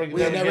 get You'll never- We'll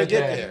never never get get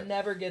there. there.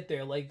 Never get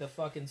there, like the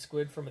fucking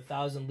squid from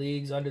 1,000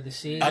 Leagues Under the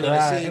Sea. Under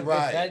the sea,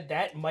 right.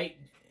 That might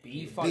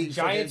be fucking Be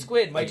giant fucking-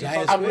 squid. Might a be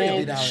giant fucking I squid will be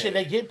mean, down shit,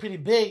 there. they get pretty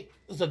big.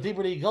 The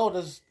deeper they go,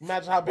 just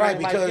imagine how big Right,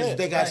 they might because get.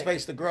 they got Right.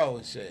 space to grow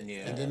and shit.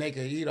 Yeah. And then they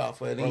could eat off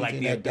of it. Or like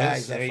Anything the that dies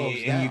Abyss. that floats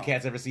And down. you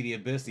cats ever see the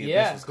Abyss? The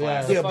Yeah. Abyss was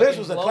classic. The fucking Abyss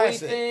was a glowy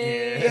classic.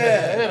 thing.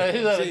 Yeah.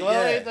 He's like, See, glowy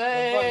yeah. The fucking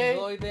thing.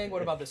 glowy thing.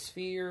 What about the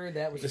sphere?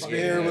 That was The fucking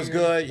spear was weird.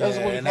 good. Yeah. That's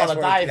what we and call that's a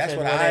where dive that's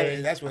fin, where where the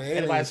they- that's where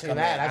Anybody aliens seen come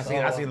that? in. I seen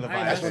Oh,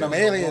 Leviathan. That's when them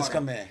aliens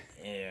come in.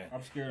 Yeah.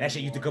 I'm scared. That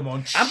shit used to come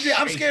on.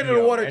 I'm scared of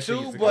the water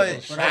too,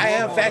 but I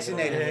am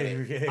fascinated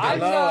with it. I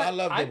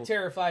love I'm the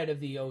terrified of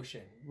the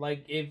ocean.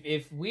 Like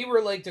if we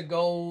were like to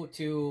go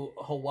to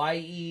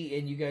Hawaii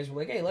and you guys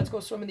were like, hey, let's go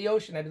swim in the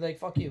ocean, I'd be like,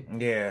 fuck you.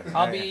 Yeah.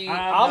 I'm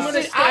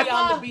gonna stay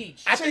on the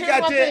beach. I So think here's I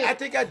my did. thing. I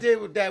think I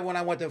did with that when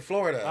I went to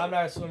Florida. I'm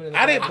not swimming in the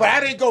I didn't, water. but I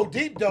didn't go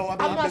deep though. I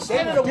mean, I'm not the scared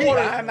thing of the was deep. water.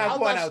 I'm not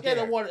going out scared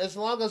there. of water as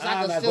long as I I'm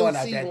can not still going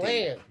out see that deep.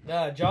 land.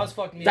 Nah, Jaws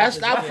fucked me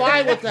That's up. I'm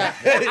fine with that.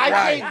 I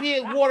Right. can't be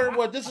in water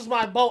where this is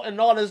my boat and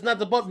all there's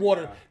nothing but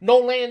water. No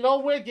land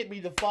nowhere. Get me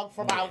the fuck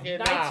from out here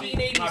now.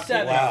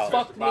 1987 Wow.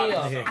 fucked me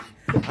up.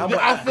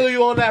 I feel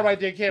you on that right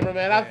there,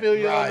 cameraman. I feel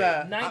you on Right.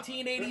 that.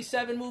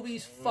 1987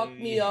 movies fucked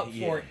me up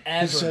forever.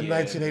 You said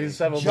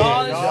 1987.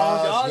 Jaws, movie.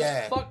 Jaws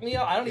yeah. fucked me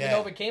up. I don't even Yeah.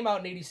 know if it came out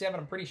in 87.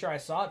 I'm pretty sure I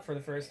saw it for the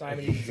first time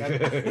in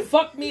 87.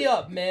 Fucked me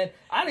up, man.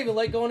 I don't even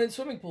like going in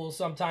swimming pools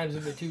sometimes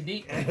if they're too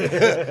deep.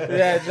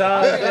 Yeah,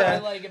 Jaws. Yeah.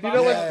 Like, if You I'm,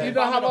 know what? if You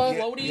know I'm how in a long?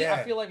 floaty, Yeah.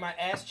 I feel like my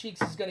ass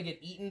cheeks is gonna get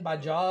eaten by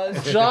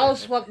Jaws.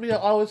 Jaws fucked me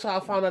up. Always I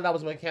found out that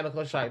was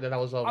mechanical shark. That I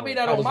was over. I mean,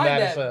 I don't mind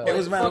mad that. as hell. But It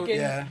was mad- fucking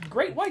yeah.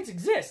 great whites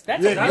exist.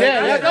 That's Yeah, a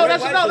Yeah, yeah, no,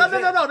 that's no.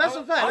 That's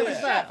a fact. I'm That's a a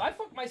chef. fact. I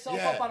fuck myself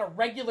Yeah. up on a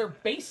regular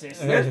basis.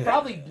 There's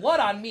probably blood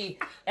on me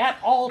at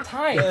all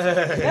times.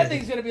 That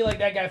thing's gonna be like,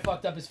 that guy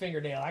fucked up his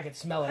fingernail. I can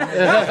smell it. His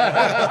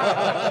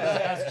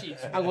ass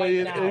cheeks I'm right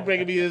going. now. You're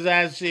bringing me his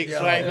ass cheeks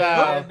right And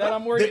now. then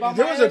I'm worried about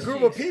There my was a ass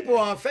group of cheeks. people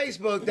on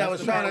Facebook that was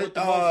the trying man to with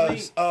the most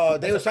meat. they was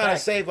That's a trying to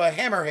fact. save a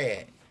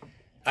hammerhead.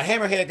 a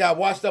hammerhead got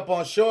washed up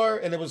on shore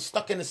and it was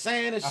stuck in the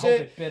sand and I shit.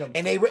 hope it bit him.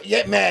 And they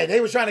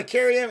were trying to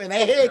carry him, and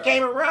that head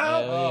came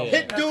around,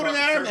 hit dude in the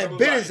arm, and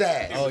bit his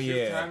ass. Oh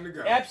yeah. Time to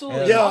go.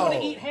 Absolutely. Yo. I'm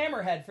going to eat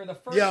Hammerhead for the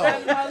first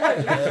time in my life.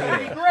 It's going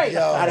to be great. Yo.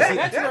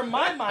 That's where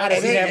my mind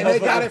And is. they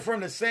got it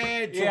from the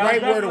sand to Yeah,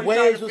 right I'm where the definitely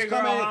waves trying was to figure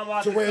out how I'm coming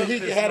about to to where cook he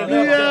this had one.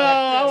 enough.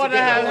 I want to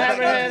have Let's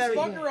cut Hammerhead. this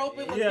fucker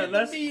open. Let's Yeah, get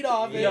let's- the meat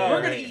off it. yeah,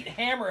 We're going to right. eat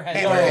Hammerhead.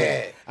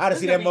 Hammerhead. I'd have This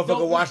seen is that gonna be motherfucker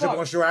dope washed as up fuck.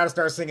 on shore. I'd have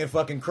started singing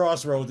fucking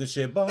Crossroads and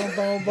shit. Boom, boom,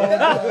 boom, boom.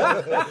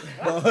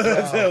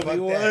 Tell fuck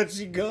me that. what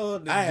you gonna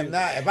do. I am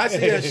not. If I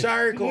see a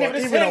shark or Never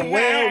even say a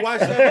whale that.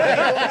 wash up,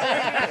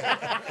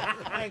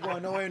 I ain't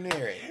going nowhere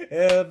near it.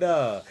 Hell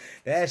no.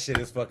 That shit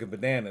is fucking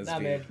bananas, Nah,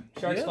 dude. man.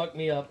 Sharks fuck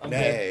me up. I'm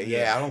good.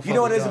 Yeah, I don't. You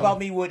know what it is fuck about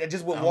with me with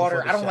just with don't water?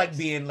 fuck with I don't like sharks.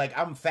 being like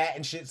I'm fat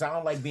and shit, so I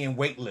don't like being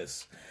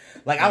weightless.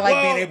 Like I like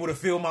Well- being able to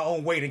feel my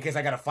own weight in case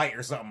I gotta fight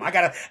or something. I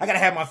gotta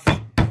have my feet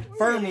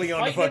firmly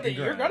on the Fighting in fucking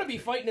You're ground. going to be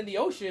fighting in the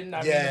ocean.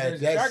 I mean, Yeah,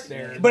 there's a that's- shark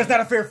there. But it's not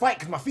a fair fight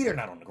because my feet are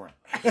not on the ground.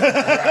 You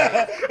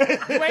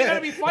ain't going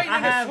to be fighting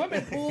in a have-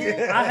 swimming pool.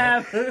 I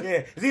have.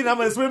 Yeah, it's either I'm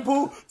in a swimming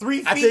pool,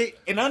 3 I feet think-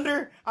 and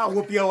under, I'll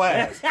whoop your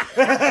ass.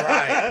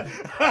 Right.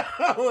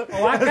 Oh,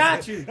 I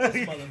got you.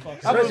 Motherfucker.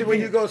 Especially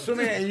when you go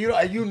swimming and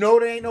you know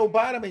there ain't no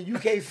bottom and you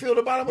can't feel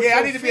the bottom. With Yeah, I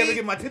your need to be able to feet.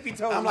 get my tippy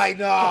toes. I'm like,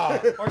 nah.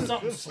 Or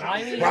something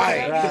slimy.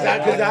 Right,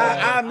 because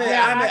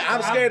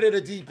I'm scared of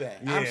the deep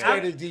end. I'm Yeah.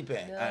 scared of the deep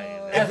end.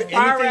 As If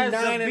far anything as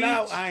the 9 and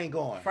out, beach- I ain't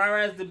going. As far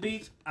as the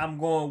beach, I'm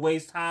going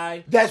waist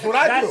high. That's what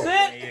I That's do.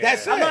 it.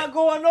 That's I'm it. not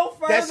going no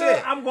further. That's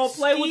it. I'm gonna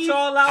play with Steve,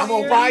 y'all out I'm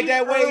gonna here. ride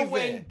that wave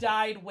Irwin in.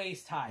 died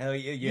waist high. Hell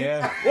yeah,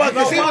 yeah. Well,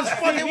 because he No, was he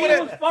fucking was with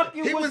it.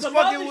 fucking He with was some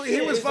fucking other with. He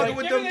shit. was It's fucking like,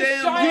 with Give them me this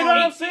damn. giant You know what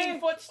I'm saying?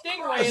 18-foot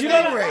stingray. You in know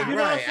there. Stingray, You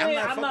know right. what I'm I'm saying?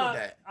 not I'm fucking not.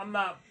 with that. I'm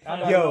not.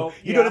 Yo,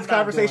 you know I'm this not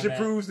conversation doing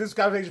that. proves. This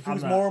conversation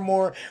proves not. more and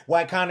more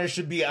why Connor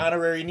should be an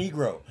honorary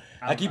Negro.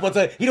 I keep on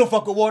telling he don't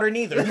fuck with water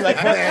neither. He's like,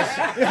 he's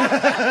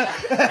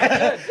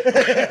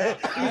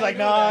like,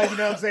 nah, you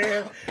know what I'm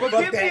saying? But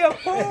Fuck give me that. a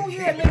pool,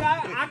 yeah,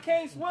 nigga. I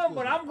can't swim,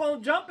 but I'm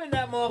gonna jump in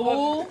that motherfucker.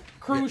 Pool,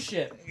 cruise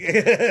ship. But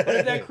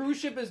if that cruise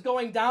ship is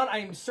going down, I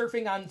am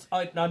surfing on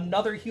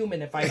another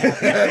human if I have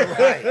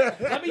to.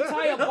 Let me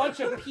tie a bunch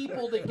of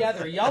people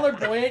together. Y'all are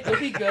buoyant. You'll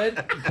be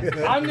good.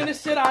 I'm going to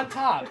sit on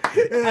top.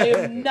 I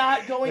am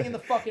not going in the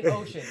fucking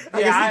ocean.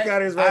 I can see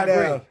Connor's right I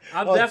agree. now.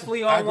 I'm Oh,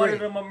 definitely I on one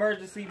agree. of them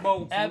emergency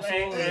boats.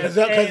 Absolutely.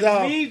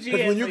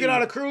 Because when you get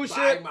on a cruise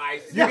ship,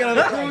 you get on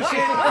a cruise ship.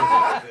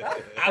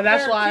 And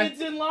that's There are why.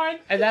 kids in line.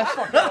 And that's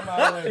Fuck out of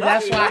my way. And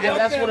that's why. And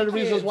that's Fuck one of the them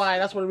reasons kids. why.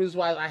 That's one of the reasons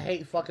why I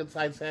hate fucking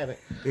Titanic.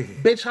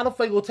 Bitch, how the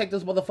fuck you gonna take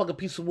this motherfucking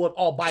piece of wood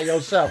all by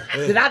yourself?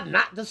 Did I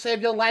not just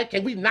save your life?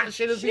 Can we not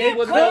share this piece Shit, of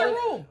wood? clear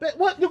your room. But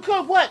what you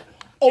could what?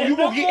 Oh, you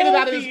gonna get in and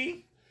out of this?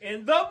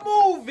 In the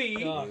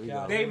movie, Oh,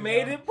 God. they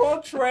made it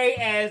portray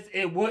as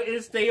it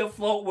wouldn't stay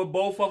afloat with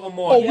both of them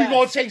Oh, on. we Yes.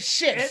 gonna take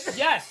shit.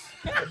 Yes.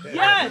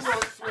 Yes.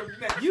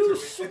 You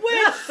switch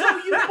so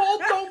you both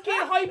don't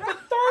get hypothermic.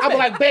 I'm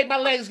like, babe, my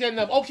legs getting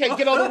up. Okay,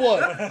 get on the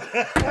wood.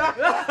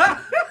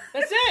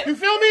 That's it. You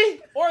feel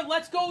me? Or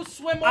let's go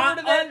swim over I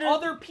to that under-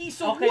 other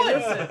piece of Okay, wood.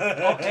 listen.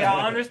 Okay,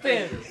 I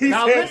understand.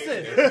 Now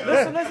listen.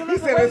 Listen. He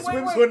said it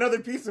swims to another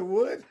piece of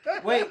wood.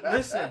 Wait,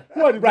 listen.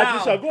 What?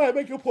 Now- Go ahead,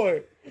 make your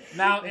point.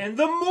 Now, in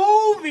the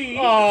movie,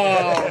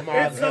 Oh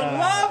my it's a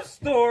love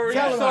story,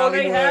 Tell 'em, so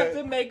they Hollywood. have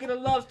to make it a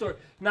love story.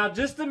 Now,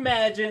 just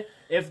imagine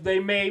if they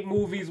made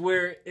movies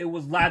where it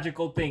was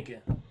logical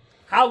thinking.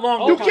 How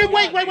long? You would can it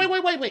wait.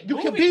 be? You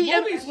can be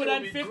in. Movies would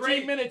end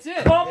 15 minutes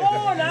in. Come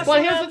on, that's But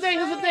what here's I'm the thing.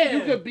 Here's the saying. thing.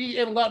 You could be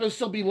in love and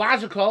still be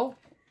logical.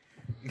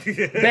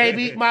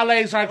 Baby, my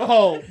legs are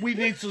cold. We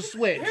need to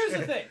switch. Here's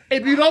the thing.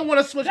 If you don't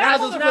want to switch, That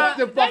I'll just motherfucker-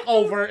 flip the that fuck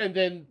over and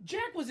then.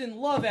 Jack was in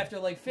love after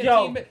like 15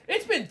 Yo. minutes.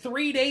 It's been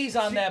 3 days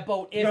on that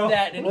boat, if No.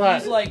 that. And Right.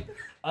 he's like,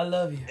 I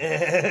love you.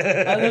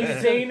 I love you,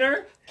 Seen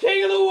her?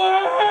 King of the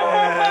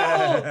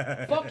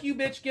world! Fuck you,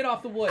 bitch. Get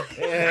off the wood.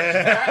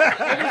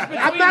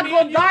 I'm not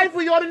gonna die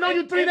for you. I only know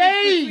you 3 Between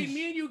days.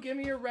 me and you, give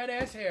me your red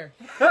ass hair.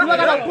 You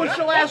gotta push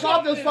your ass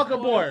off this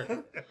fucking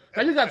board.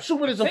 Now you got 2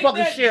 minutes to Take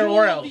fucking that share jewel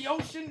or of else. the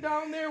ocean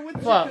down there with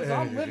you, Fuck. because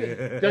I'm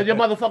living. Your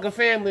motherfucking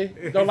family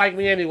don't like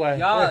me anyway.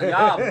 Y'all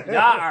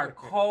are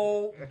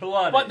cold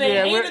blooded. But they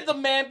Yeah, hated the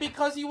man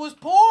because he was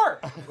poor.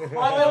 I'd be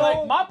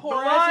like, my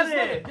poor ass is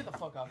living. Get the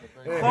fuck out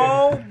of here.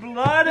 cold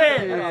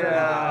blooded. You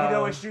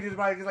know, and shoot is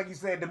right. Like you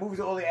said, the movies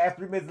are only after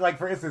 3 minutes. Like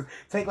for instance,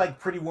 take like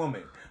Pretty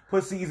Woman.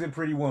 Pussies and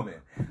Pretty Woman.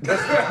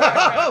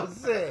 Oh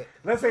shit!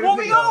 Let's say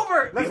Movie this nigga-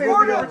 over. Let's say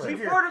Before this the, nigga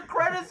over. before the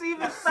credits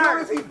even As soon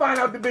as start. he find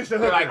out the bitch the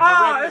hooker.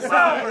 Ah, it's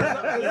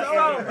over.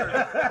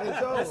 It's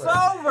over. It's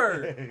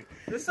over.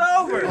 It's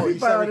over. Oh, you Find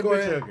started out the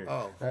bitch recording? hooker.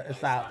 Oh.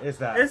 It's out. It's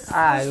not. It's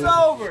Alright.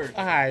 over.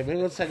 All right,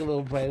 man. Let's take a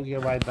little break. We'll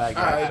get right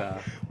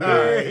back.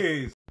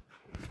 Peace.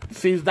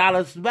 C's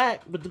Dollars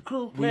back with the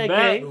crew. We Man,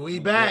 back. gang. We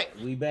back.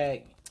 We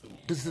back.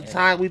 This is the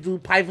time we do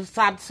Piper's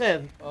Top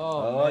 10.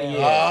 Oh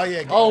yeah. Oh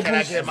yeah. Oh, Can I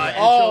Bruce- get my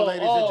oh, intro,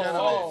 ladies and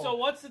gentlemen? So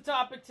what's the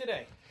topic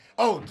today?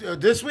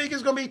 This week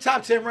is going to be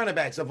top 10 running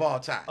backs of all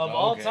time. Of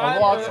all Okay. time,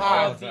 Of all or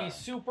time. of the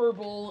Super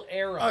Bowl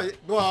era.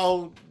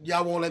 Well,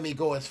 y'all won't let me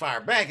go as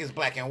far back as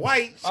black and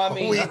white. So I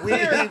mean, we we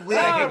don't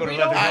don't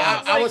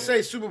I would like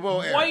say Super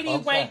Bowl era.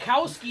 Whitey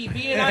Wankowski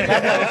being on your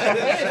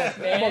list,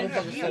 man.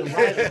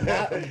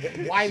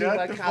 Whitey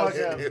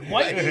Wankowski.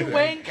 Whitey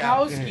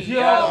Wankowski.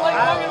 Yeah, like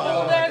fucking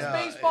old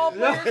ass baseball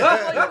players with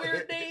like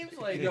weird names.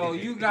 Like, Yo,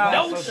 you got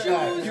No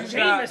Shoes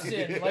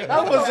Jameson. Like,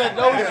 That was a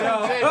no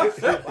what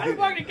the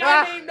fuck? The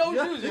guy named No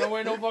Shoes. You don't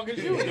wear no fucking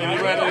shoes.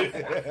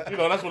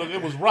 that's what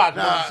it was. Rock.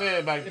 You know what I'm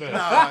saying back then.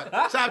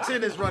 Top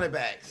 10 is running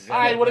backs. All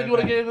right, what do you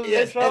want to get into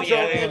the intro?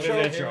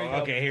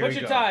 Okay, here Put we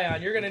your go. tie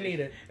on. You're gonna need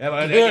it.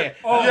 Yeah.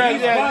 Oh, Yeah,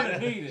 he's yeah. about to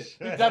need it. He's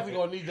definitely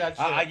gonna need that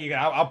shit.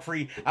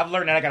 I've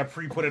learned that I gotta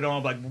put it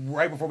on like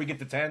right before we get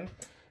to 10.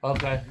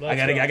 Okay. I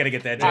gotta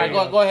get that. All right,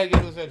 down. go ahead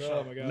and get this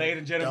intro. Ladies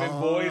and gentlemen,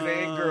 boys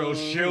and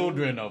girls,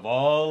 children of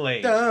all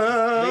ages.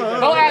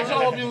 Don't ask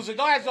your own music.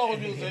 Don't ask your own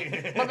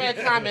music. My man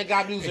Comment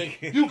got music.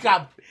 You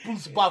got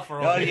Bruce Buffer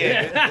on Oh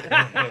here.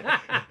 yeah.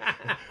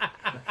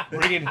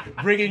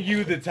 bringing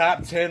you the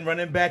top 10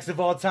 running backs of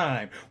all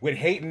time with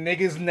hating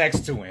niggas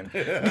next to him.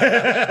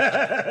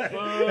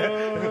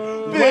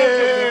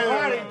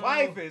 Party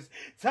Pipers,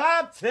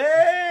 top 10.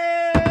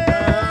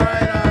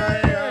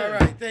 All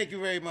right. Thank you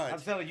very much.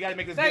 I'm telling you, you gotta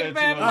make this Thank good. you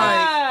very too. much. All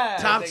right,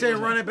 top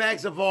 10 running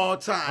backs of all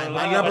time.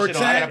 My number I gotta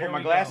 10, put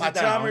my glasses my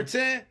down. number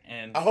 10,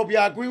 And- I hope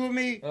y'all agree with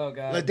me, Oh,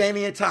 God.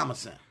 LaDainian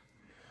Tomlinson.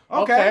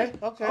 Okay.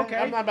 Okay.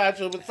 I'm not mad at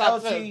you, but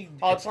top LT 10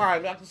 all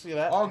time. I can see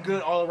that. All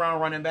good, all around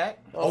running back.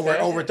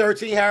 Over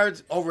 13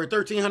 yards, over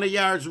 1,300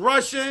 yards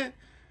rushing,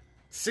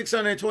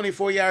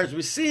 624 yards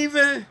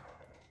receiving.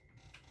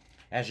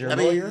 As your I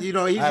lawyer, mean,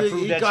 I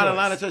approve he that got a choice.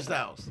 lot of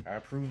touchdowns. I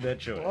approve that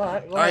choice. All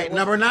right. All right,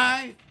 number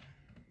 9,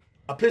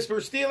 a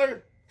Pittsburgh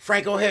Steeler,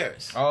 Franco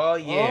Harris. Oh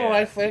yeah. All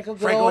right, Franco.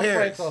 Good Franco old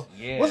Harris. Franco.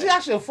 Yeah. Was he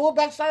actually a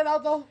fullback starting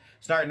out though?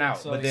 Starting out,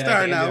 So, but then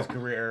Starting at the end out. of his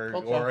career,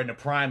 Okay. or in the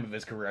prime of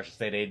his career, I should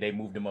say, they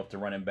moved him up to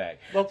running back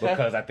Okay.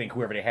 because I think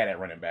whoever they had at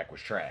running back was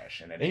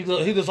trash. And then He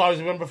just always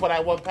remember for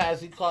that one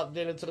pass he caught,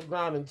 then into the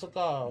ground and took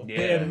off. The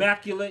yeah,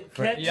 immaculate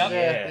catch. Yep.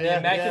 Yeah. The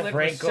immaculate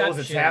Franco's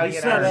reception. Italian.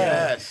 Reception.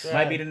 Yes.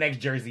 Might be the next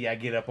jersey I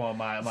get up on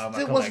my It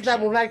wasn't collection. that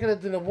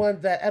miraculous than the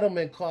one that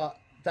Edelman caught,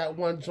 that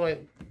one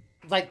joint,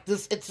 like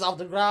this, it's off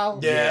the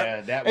ground.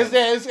 Yeah. that Is was.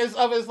 there?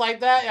 It's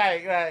like that.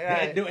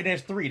 Right. And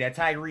there's 3. That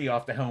Tyree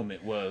off the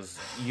helmet was,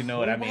 you know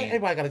what I mean.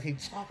 Everybody gotta keep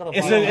talking about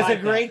It's it. a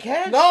great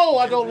catch. No,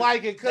 I don't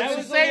like it That because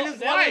was it's saying a- it's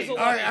that was right.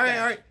 a-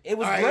 All right. It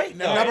was All right, great.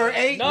 though. Number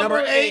 8,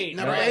 Number eight.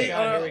 number Oh, 8,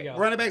 God, here we go.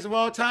 running backs of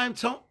all time,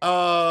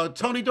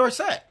 Tony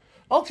Dorsett.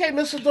 Okay,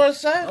 Mr.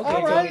 Dorsett. All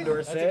Tony right.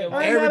 Dorsett. That's a good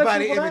one. I ain't mad at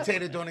Everybody you for that.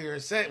 imitated Tony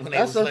Dorsett when they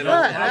That's was a playing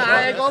fact. on.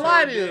 I ain't gonna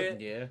lie to you.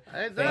 Yeah. It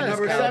Famous does.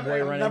 Number Cowboy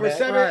 7, running number back.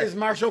 7 Right. is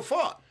Marshall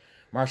Faulk.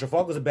 Marshall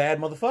Faulk was a bad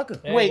motherfucker.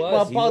 Yeah, Wait, he well,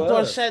 was. Paul was.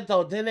 Dorsett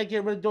though, didn't they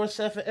get rid of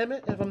Dorsett for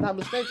Emmett? If I'm not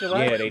mistaken,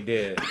 right? Yeah, they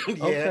did.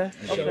 Okay.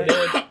 Sure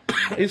did.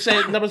 You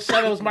said number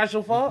 7 was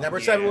Marshall Faulk.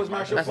 Number 7 was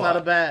Marshall That's Faulk. not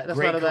a bad. That's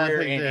Great not a bad career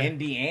pick in there.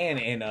 Indy and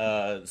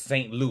in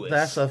St. Louis.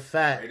 That's a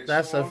fact.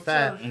 That's a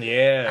fact.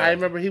 Yeah. I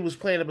remember he was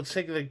playing a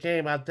particular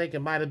game. I think it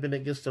might have been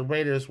against the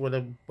Raiders, where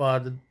the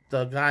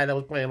guy that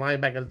was playing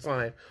linebacker at the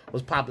time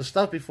was popping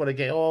stuff before the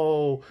game.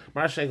 Oh,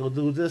 Marshall gonna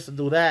do this and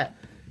do that.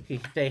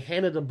 They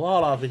handed the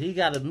ball off, and he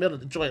got in the middle of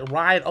the joint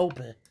wide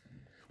open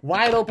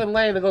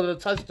lane to go to the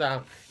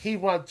touchdown. He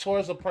run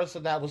towards the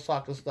person that was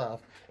talking stuff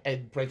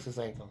and breaks his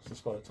ankles to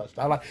score a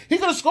touchdown. Like he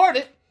could have scored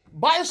it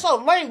by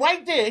himself, lane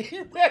right there. He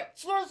ran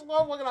towards the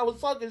motherfucker that was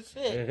talking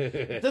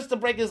shit just to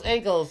break his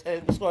ankles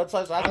and score a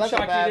touchdown. I'm That's a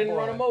shocked bad you didn't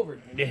boy. run him over.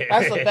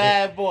 That's a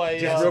bad boy,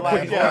 yo. real Like,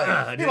 quick,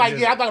 yeah. He's like,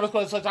 just- yeah, I'm not gonna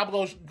score a touchdown. I'm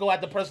gonna go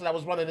at the person that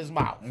was running his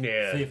mouth.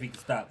 Yeah. See if he can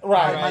stop.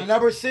 Right. My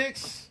number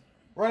 6,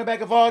 running back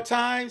of all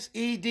times,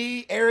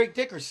 ED Eric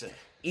Dickerson.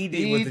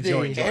 ED was the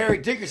joint.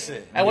 Eric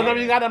Dickerson. And what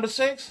number you got? Number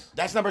 6?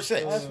 That's number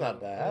 6. That's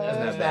not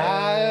bad.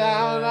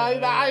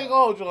 I ain't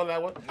gonna hold you on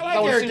that one. I like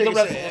That one Eric seems the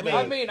rest Dickerson. of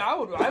I me. mean,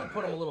 I'd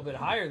put him a little bit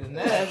higher than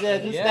that.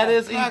 That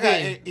is I got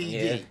ED.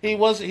 ED. He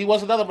was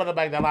another running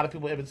back that a lot of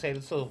people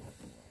imitated too.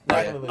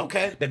 Definitely.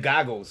 Okay. The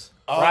goggles.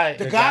 Right.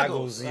 The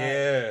goggles.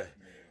 Yeah.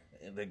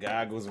 The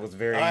goggles was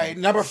very. All right,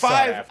 number sought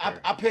 5,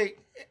 after. I picked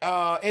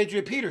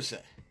Adrian Peterson.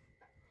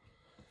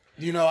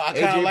 You know, I kind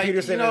of Adrian like,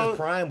 Peterson you know, in his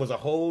prime was a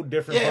whole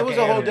different. yeah, it was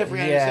fucking a whole animal.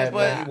 different Yeah, answer,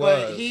 man,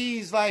 but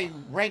he's like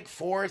ranked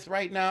 4th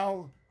right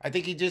now. I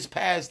think he just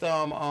passed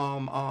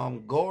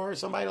Gore or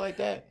somebody like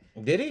that.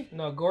 Did he?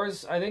 No,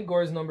 I think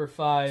Gore's number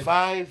 5.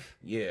 5.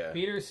 Yeah.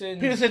 Peterson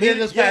Peterson did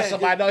just pass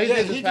somebody. No, he yeah,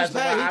 did just pass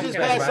somebody. He just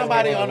I passed can't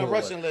somebody remember. on the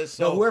rushing list.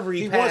 So No, whoever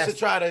he wants to passed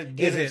try to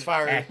get isn't as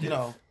far as, active. you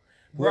know.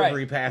 Whoever Right.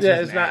 he passed. Yeah,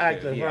 wasn't it's not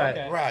active, Yeah. right.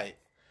 Okay. Right.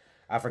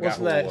 I forgot What's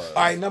who next? it was.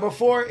 All right, number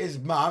 4 is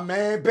my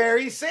man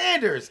Barry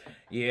Sanders.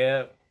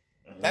 Yeah.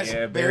 That's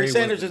Yeah, Barry was-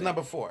 Sanders is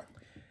number 4.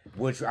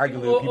 Which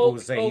arguably people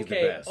would say he's the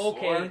best.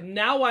 Okay,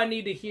 now I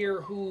need to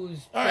hear who's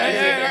All right,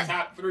 yeah.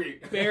 Top 3.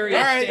 Barry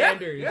All right.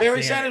 Sanders.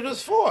 Barry Sanders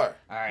was 4. All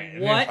right.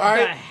 and What All right.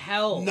 the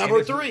hell? Number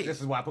this is- 3. This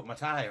is why I put my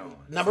tie on.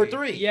 Number See?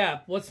 3. Yeah,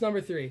 what's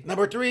number 3?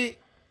 Number 3,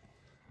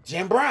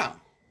 Jim Brown.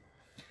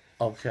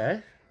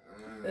 Okay.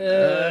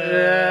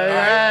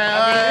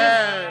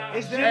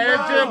 It's Jim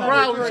Jim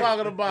Brown we're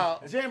talking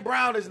about. Jim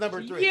Brown is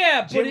number 3.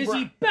 Yeah, but Jim is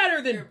he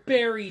better than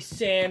Barry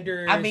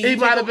Sanders? I mean, He you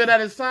might take have been at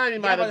his time. He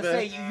I'm might about have to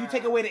say, been. you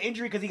take away the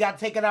injury because he got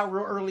taken out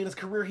real early in his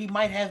career. He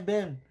might have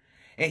been,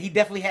 and he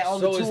definitely had all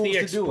the so tools is the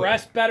to do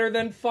Express it. better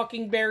than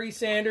fucking Barry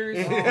Sanders?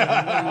 All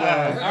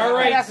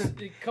right, That's-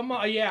 come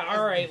on. Yeah,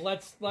 all right.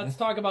 Let's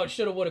talk about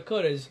shoulda, woulda,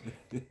 couldas.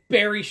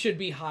 Barry should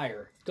be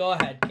higher. Go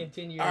ahead,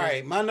 continue. All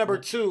right, my number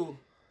 2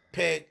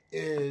 pick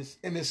is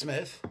Emmitt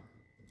Smith,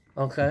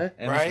 Okay.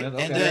 right? Smith,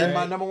 And okay. then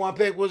my number 1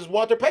 pick was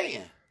Walter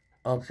Payton.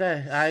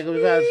 Okay. I ain't gonna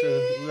be mad at you.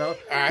 You know,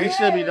 right. he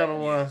should be number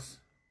 1.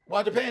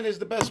 Walter Payton is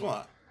the best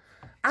one.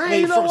 I I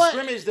mean, you know from what?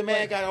 scrimmage, the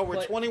man got over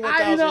but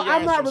 21,000 yards.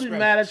 I'm not from really scrimmage.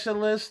 mad at your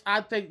list.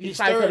 I think you He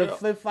probably could stirred have up.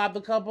 flip-flopped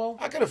a couple.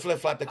 I could have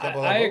flip-flopped a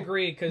couple I of them.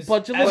 agree because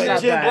But you look at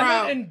Jim that.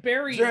 Brown- and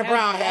Barry Jim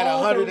Brown had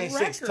all the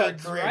 106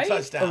 records, career right?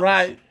 touchdowns.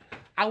 Right.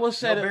 I would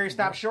say No, that. Barry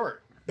stopped short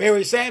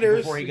Barry Sanders,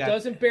 before he got.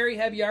 Doesn't Barry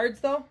have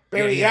yards though?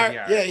 Barry Yeah,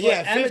 Yard, yeah, yeah, he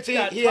had But Emmett's 15.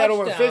 got He had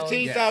over touchdowns.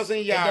 15,000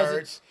 Yes.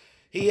 yards.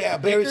 He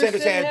had Barry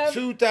Sanders Dickerson had have-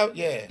 2,000.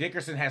 Yeah,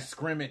 Dickerson has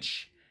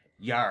scrimmage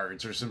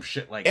yards or some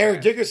shit like Eric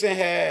that. Dickerson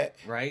had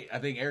Right? I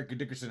think Eric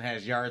Dickerson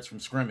has yards from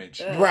scrimmage.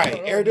 right.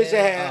 know, Eric Dickerson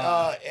man.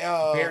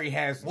 had Barry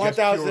has just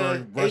 1,000,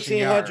 pure rushing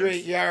 1,800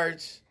 yards.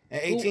 yards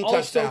and 18 Who also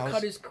touchdowns.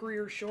 cut his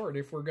career short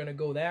if we're gonna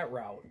go that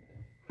route.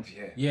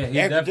 Yeah, he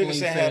Eric definitely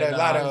Dickerson said had a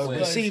lot I of quit.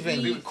 receiving.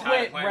 He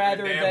quit playing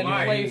rather for the than damn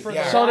play Lions. for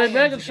Yeah. the So did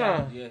Lions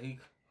Megatron. again. Yeah, he.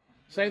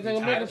 Same thing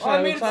with I- Megatron. I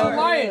mean, it's the Yeah.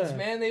 Lions,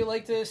 man. They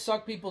like to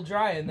suck people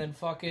dry and then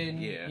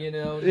fucking, Yeah. you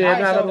know. Yeah, not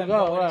not let let them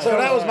go, going right. So out.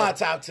 that was my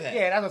top 10.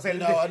 Yeah, that's what I'm saying.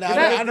 No, no,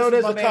 This- I know this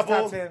there's is a my man's couple.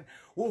 top 10.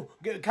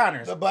 Ooh,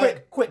 Connors,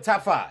 But- quick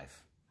top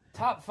 5.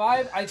 Top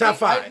 5. I Top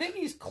think, I five. think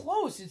he's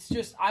close. It's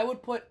just I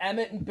would put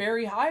Emmett and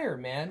Barry higher,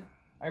 man.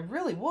 I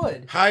really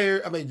would.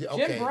 Higher, I mean,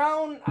 okay. Jim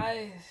Brown,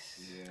 Okay.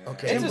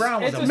 It's Jim a-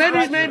 Brown was it's a a Maybe,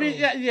 stretch. maybe,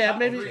 yeah, I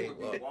maybe. agree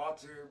with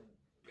Walter,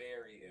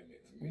 Barry,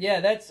 Emmett. Yeah,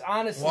 that's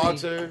honestly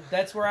Walter.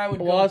 That's where I would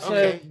go. Walter,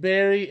 Okay.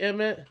 Barry,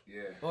 Emmett.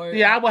 Yeah. Or-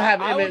 Yeah, I would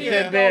have I Emmett even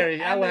than go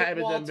Barry. I would have Emmett, Emmett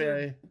than Walter,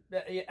 Barry.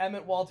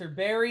 Emmett, Walter,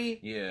 Barry,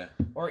 Yeah.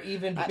 or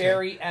even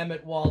Barry,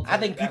 Emmett, Walter. I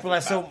think people are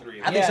That's the so. top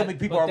three. I think Yeah, so many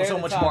people but are they're so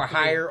the much top more three.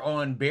 higher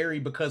on Barry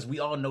because we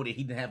all know that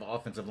he didn't have an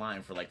offensive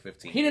line for like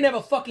 15. he didn't have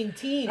a fucking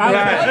team.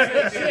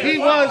 Right. He He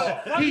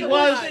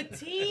was the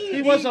team.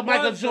 he was a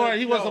Michael was Jordan.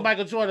 He was no. a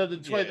Michael Jordan of the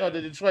Detroit Lions.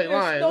 There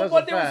That's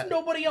was a fact.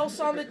 nobody else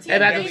on the team.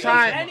 And at They the was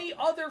time- any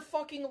other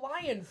fucking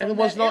Lion. From And it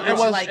was that no, era. it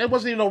was like- it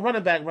wasn't even no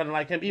running back running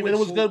like him. Even it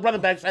was good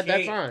running backs at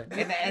that time.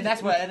 and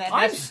that's what. And I'm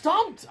that's,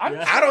 stumped. I'm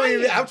I don't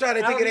even. I'm trying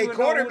to I think don't of their even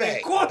know who they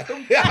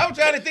quarterback. I'm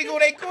trying to think of who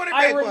their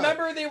quarterback I was.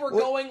 remember they were What-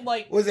 going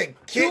like Was it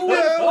 2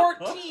 Kitna? and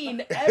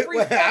 14 every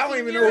Well, I don't fucking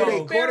even know year. who they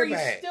and Barry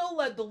quarterback. still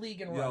led the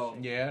league in Yo.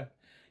 rushing.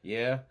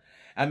 yeah.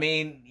 I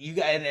mean, you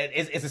got. And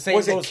it's the same.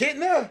 Was it goes,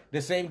 Kitna?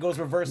 The same goes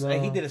reverse.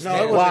 He did a No, stat.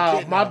 it wasn't Wow,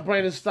 Kid, my no.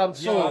 brain is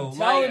stumped Yo, too. I'm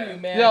telling you,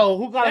 man. Yo,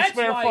 who got a That's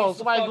spare why phone? he's the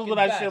Somebody fucking Google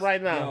that best. shit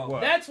right now. Yo.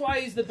 What? That's why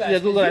he's the best. Yeah,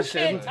 Google You that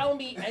can't shit. tell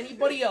me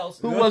anybody else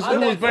Who was on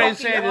that Barry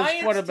fucking Sanders'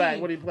 Lions quarterback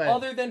team when he played?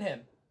 other than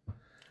him.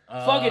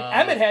 Fucking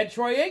Emmett had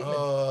Troy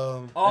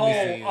Aikman.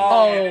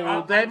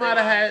 Oh, they might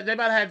have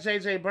had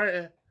J.J.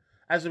 Burton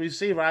as a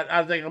receiver.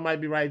 I think I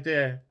might be right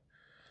there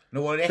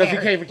No, well, they because he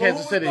had, came from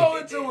Kansas City.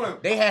 Going to him.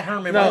 they had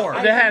Herman No, Moore.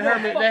 they had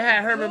Herman. They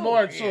had Herman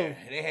Moore too. Yeah,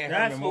 they had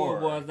That's Herman who Moore.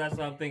 it was. That's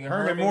what I'm thinking.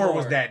 Herman Moore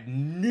was that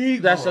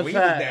Negro. That's a He was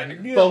fact. that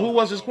Negro. But who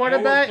was his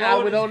quarterback?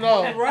 We don't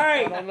know.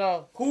 Right. I don't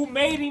know. Who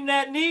made him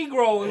that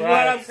Negro is Right.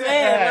 what I'm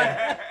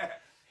saying. Like,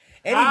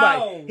 Anybody?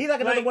 How? He's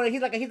like another Like- one.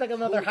 He's like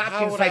another how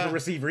Hopkins would type I- of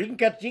receiver. He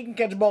can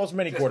catch balls from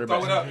any quarterbacks.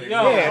 Throw it up. Yo.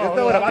 Yeah, just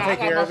throw it up. I'll I take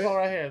got care my of it. phone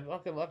right here. I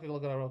can look it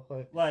up real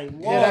quick. like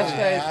whoa. Yeah, that's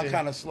Yeah, I'm crazy.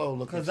 kind of slow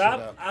looking Because shit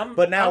up. I'm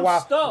But now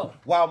I'm stuck.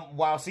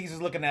 while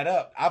Caesar's looking that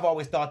up, I've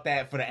always thought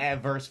that for the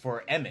adverse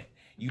for Emmett.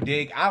 You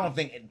dig? I don't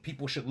think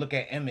people should look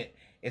at Emmett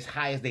as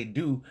high as they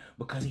do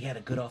because he had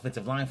a good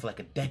offensive line for like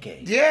a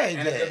decade. Yeah, he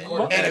And a did. good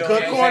quarterback. And a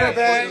good Yeah,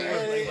 quarterback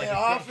yeah.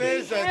 in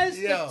offense. He has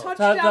the yo.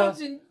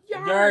 touchdowns and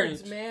yards,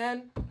 Yards.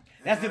 man.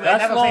 That's the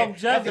That's what I'm saying.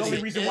 That's the longevity.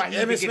 only reason why he Emmitt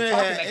didn't Smith get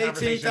talked in had that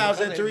conversation because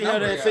of his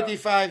number.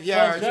 18,355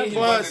 yards Longevity.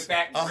 plus Wasn't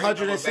back-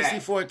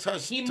 164 He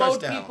touchdowns.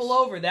 mowed people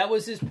over. That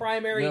was his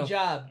primary Yeah.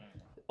 job.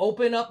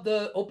 Open up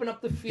the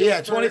field. He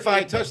had for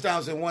 25 Aikman.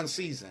 touchdowns in one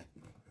season.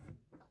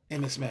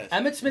 Emmitt Smith.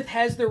 Emmett Smith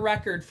has the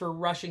record for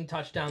rushing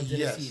touchdowns in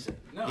Yes. a season.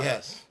 No.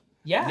 Yes.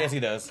 Yeah. Yes, he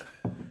does.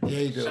 Yeah,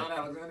 he do. Sean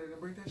Alexander didn't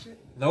bring that shit.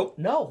 Nope.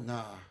 No.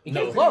 Nah. He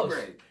came No. close.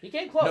 Great. He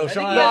came close. No, I think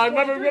Sean- he No, had I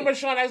remember 43.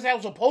 Sean Alexander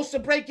was supposed to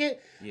break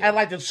it at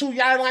like the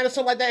 2-yard line or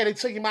something like that, and they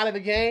took him out of the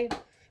game.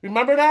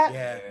 Remember that?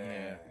 Yeah.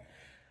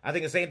 I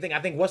think the same thing.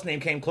 I think what's name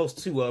came close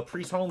too.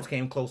 Priest Holmes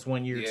came close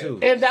one year Yeah. too.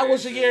 And that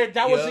was the year.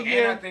 That was the And I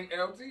year. think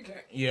LT came.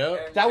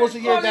 Yep. That was the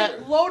year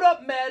that- Load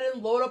up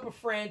Madden, load up a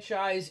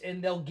franchise,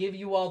 and they'll give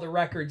you all the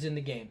records in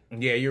the game.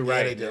 Yeah, you're Yeah,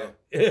 right. they do.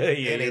 yeah, they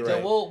you're do. So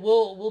right.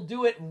 we'll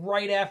do it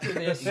right after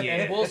this, Yeah.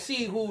 and we'll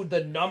see who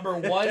the number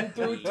 1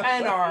 through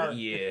 10 are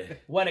Yeah.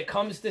 when it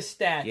comes to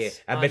stats. Yeah,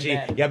 I on bet you.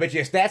 Madden. Yeah, I bet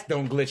your stats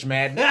don't glitch,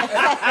 man.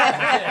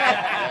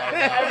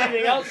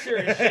 Everything else sure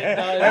as shit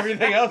does.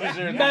 Everything else is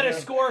sure. Meta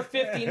score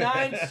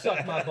 59,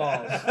 suck my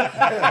balls.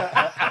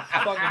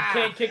 Fucking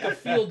can't kick a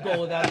field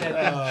goal without that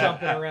thing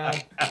jumping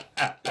around.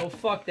 Oh,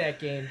 fuck that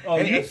game. Oh,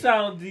 you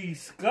sound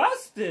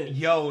disgusted.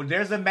 Yo,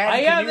 there's a Madden I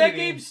am. That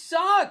community. game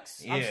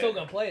sucks. I'm Yeah. still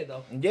gonna play it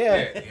though.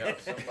 Yeah.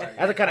 Somebody.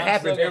 That's what kind of I'm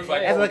happens. still gonna play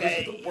That's it. like This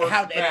is the worst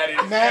how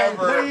Madden Man,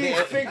 ever. please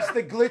fix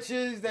the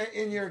glitches that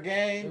in your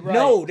game. Right.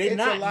 No, they're It's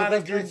not a lot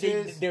of because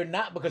glitches. they're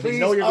not because Please they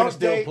know you're gonna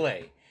still update.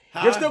 play.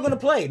 Huh? You're still gonna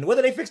play,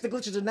 whether they fix the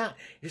glitches or not.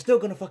 You're still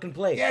gonna fucking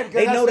play. Yeah, because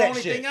they that's know the that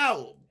only shit. thing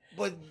out.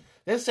 But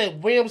They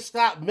said William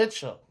Scott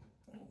Mitchell.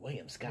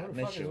 William Scott Who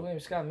the fuck is Mitchell. William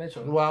Scott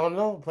Mitchell? Well, I don't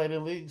know. Played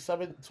in the league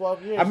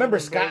 12 years. I remember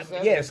He was Scott.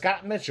 very Yeah, good.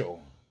 Scott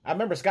Mitchell. I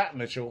remember Scott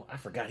Mitchell. I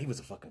forgot he was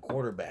a fucking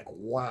quarterback.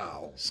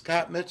 Wow.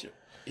 Scott Mitchell.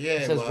 Yeah,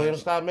 It it says William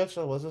was. Scott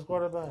Mitchell was his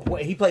quarterback.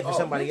 Well, he played for Oh,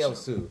 somebody Mitchell.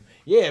 else too.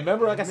 Yeah,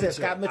 remember, like I said,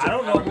 Scott Mitchell. I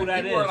don't know who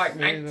that He wore is. like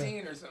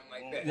 19 or something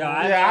like that.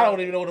 Yeah, Yeah, I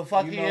don't even know what the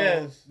fuck you he know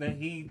is. That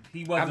he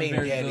wasn't I mean,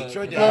 very Yeah, good.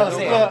 Detroit did. Yeah,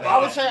 Look,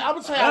 I'm look, saying. I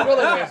would say how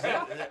really it is.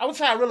 I would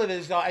say how really it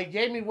is, though. It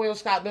gave me William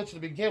Scott Mitchell to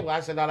begin with. I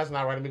said, no, that's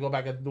not right. Let me go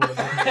back and do it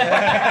again.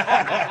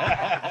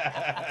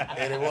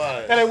 And it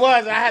was. And it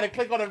was. I had to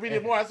click on it, read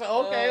it more. I said,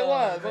 okay, it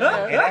was.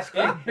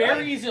 Okay. In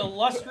Barry's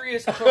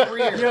illustrious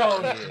career,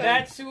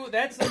 that's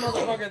the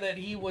motherfucker that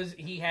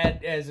he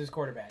had as his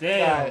quarterback.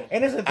 Damn.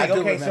 And it's the I thing.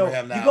 do Okay, so remember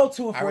him now. you go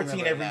 2 and I 14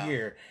 remember every him now.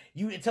 year.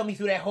 You tell me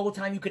through that whole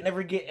time you could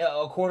never get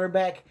a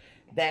quarterback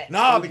that.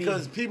 No, would be-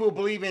 because people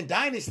believe in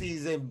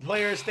dynasties and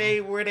players stay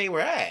where they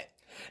were at.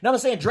 No, I'm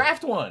saying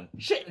draft one.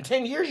 Shit, in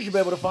 10 years you should be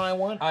able to find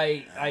one.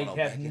 I don't know,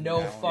 have back in no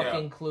the day,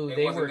 fucking clue. There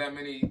They wasn't were that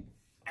many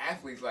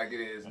athletes like it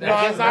is. No,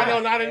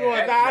 not anymore.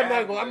 That Nah,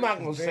 draft I'm not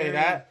going to say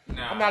that.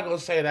 Nah. I'm not going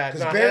to say that.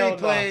 Because Nah, Barry hell no.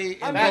 played. in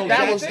That- Bo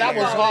that was- Jackson that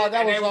was era. hard. That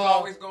and was they was all-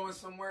 always going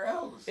somewhere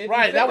else. If you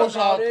Right, that think was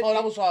all. about it,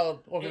 That was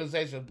all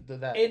organization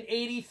did that. In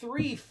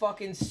 '83,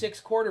 fucking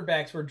 6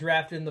 quarterbacks were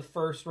drafted in the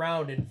first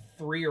round, and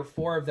 3 or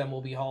 4 of them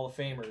will be Hall of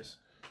Famers.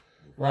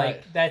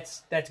 Right. Like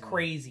that's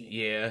crazy.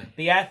 Yeah.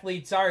 The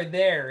athletes are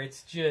there.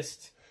 It's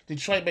just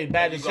Detroit made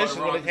bad You go the decisions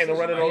when wrong it came to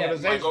running decision,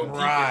 an like, organization. go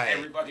Right. defense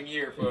every fucking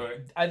year for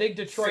I think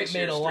Detroit 6 made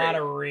years a lot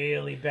straight. of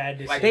really bad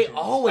decisions. like They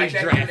always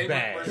like that draft year they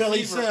bad. went Billy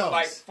receiver for Sims.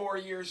 like 4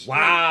 years straight.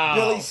 Wow.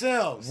 Billy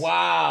Sims.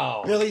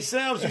 Wow. Billy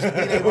Sims used to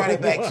be their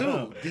running back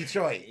too.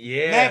 Detroit.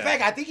 Yeah. Matter of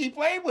fact, I think he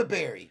played with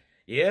Barry.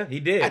 Yeah, he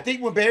did. I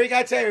think when Barry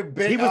got tired,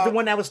 he was the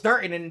one that was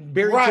starting, and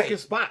Barry right, took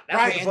his spot. That's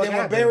right, what the and fuck then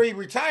when happened. Barry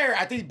retired,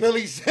 I think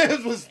Billy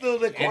Sims was still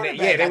the And quarterback.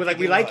 they, yeah, they I was like, think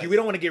 "We it like was. you. We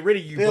don't want to get rid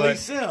of you." Billy but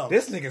Sims.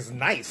 This nigga's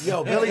nice.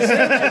 Yo, Billy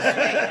Sims was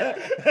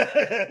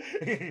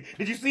sweet.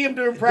 Did you see him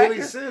during Billy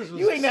practice? Sims was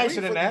You ain't nicer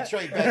sweet than for that.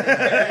 Detroit back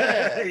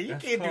then. Yeah. You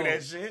can't do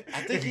that shit.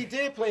 I think he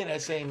did play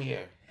that same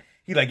year.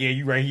 He like, yeah,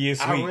 you right. He is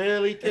sweet. I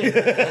really think.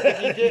 I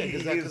think he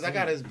did because I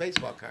got his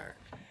baseball card.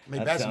 I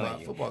mean, I'm basketball, telling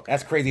you. football card.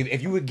 That's crazy.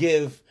 If you would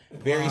give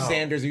Barry Wow.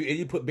 Sanders,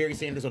 you put Barry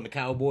Sanders on the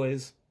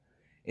Cowboys,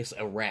 it's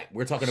a wrap.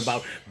 We're talking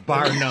about,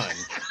 bar none,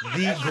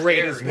 the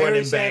greatest Barry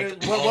running Sanders.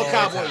 back. What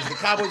Cowboys? The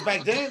Cowboys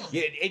back then?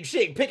 Yeah, and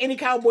shit. Pick any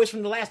Cowboys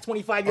from the last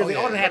 25 years. Oh, they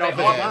all yeah. done had They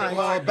offensive all- line.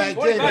 Well, back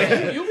What about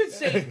then. you could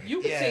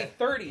say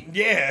 30.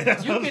 Yeah,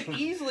 that's You what I'm could saying.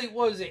 easily,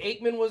 what was it,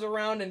 Aikman was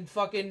around in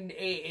fucking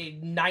a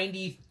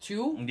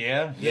 92?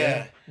 Yeah,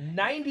 Yeah.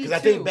 92. Because I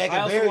think back I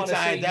in also Barry wanna say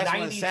time, that's when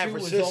 92 San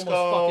was Francisco,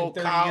 almost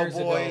fucking 30 years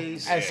ago.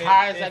 Cowboys. As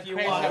high as If that you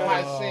crazy wanna- that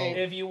might seem.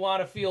 If you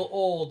want to feel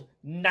old,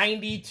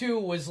 92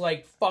 was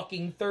like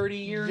fucking 30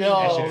 years Yo,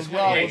 ago. shit is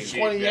yo, crazy.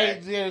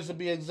 28 years to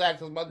be exact.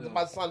 'Cause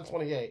my son's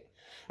 28.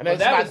 And But then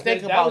that I was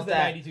think the- about was the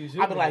that. 92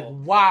 Super I'd be like, Bowl.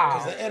 wow.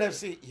 Because the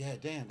NFC, yeah,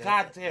 damn.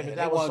 God damn it, yeah,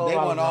 that was so they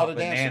won all the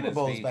bananas, damn Super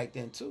Bowls dude. back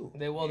then, too.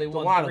 They won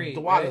 3.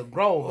 Dewana right?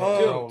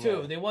 Grove.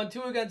 Two. They won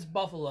 2 against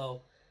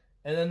Buffalo,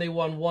 and then they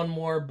won 1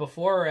 more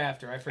before or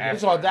after. I forget. You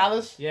saw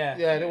Dallas? Yeah.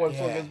 Yeah, they won 2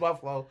 Yeah. against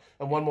Buffalo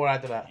and 1 more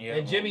after that. Yeah,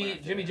 And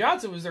Jimmy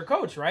Johnson was their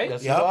coach, right?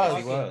 Yes, Yep. he was.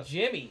 Fucking was.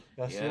 Jimmy.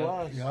 Yes, he Yeah.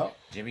 was. Yep.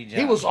 Jimmy He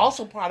Johnson. was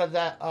also part of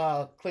that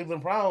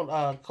Cleveland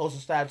Brown coaching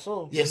staff,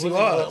 too. Yes, he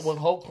was. With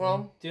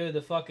Holcomb. Dude,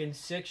 the fucking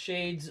 6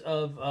 shades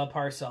of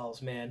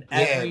Parcells, man. Yeah,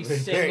 Every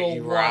single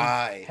one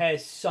right.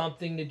 has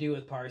something to do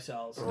with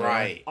Parcells.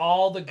 Right.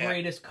 All the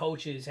greatest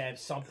coaches have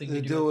something to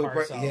do with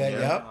Parcells. Yeah, right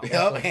yep,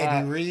 now. yep.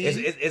 Andy Reid.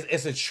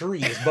 It's a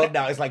tree. It's bugged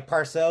out. It's like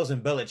Parcells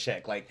and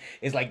Belichick. Like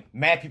it's like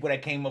mad people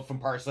that came up from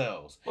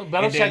Parcells. Well, And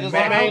Belichick then is the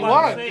mad main people-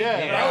 one. Say, Yeah.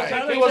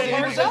 yeah, He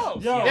was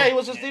just, Yo. yeah, he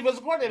was just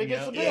defensive coordinator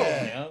against the Bills.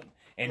 Yeah. Yep.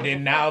 And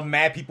then now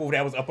mad people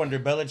that was up under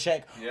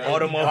Belichick, Yeah. all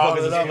the All motherfuckers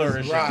of is them is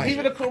flourishing. right.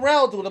 Even the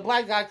Correll dude, the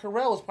black guy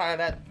Correll was part of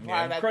that.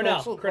 Part of that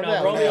Cornell, crew, too.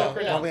 Cornell, Romeo yeah,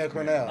 Cornell. Romeo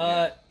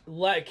Cornell.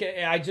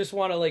 I just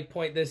want to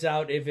point this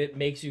out if it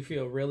makes you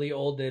feel really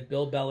old that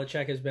Bill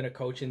Belichick has been a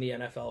coach in the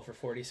NFL for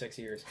 46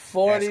 years.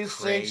 46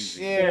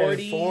 crazy.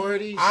 years.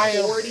 40. I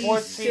am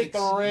 46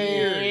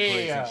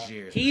 43.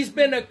 Years. He's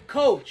been a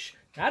coach,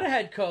 not a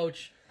head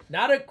coach,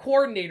 not a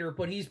coordinator,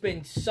 but he's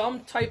been some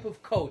type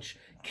of coach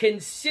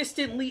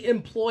consistently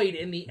employed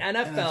in the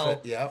NFL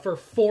yep. for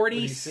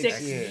 46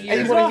 46 years. years. And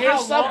you You want know to hear how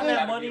long something? that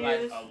That'd money be like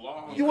is? a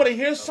long- You want to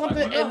hear something?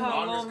 You know And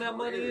how long that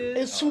money is?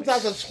 it's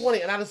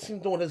 2020, and I just seen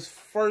him doing his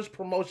first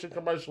promotion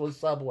commercial with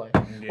Subway.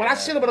 When I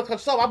seen him in a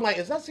consult, I'm like,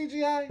 is that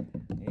CGI?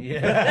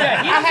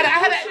 Yeah, he I had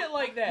doesn't do shit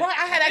like that. Right,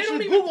 I had They actually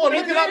don't even Googled put and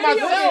looked in it up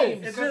video myself.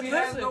 games. Because he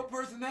has Listen. no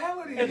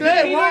personality. And Yeah,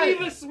 then he right.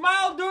 didn't even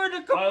smile during the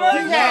like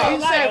commercial. Yeah, he I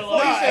said,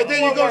 like- he said And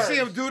then you four go words. see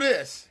him do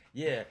this.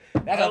 Yeah,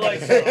 that's I what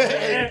like I'm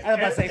that. about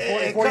to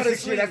say. And 46 cut his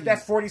years. sleeves.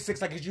 That's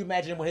 46. Like, could you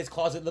imagine what his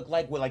closet looked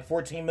like with like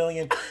 14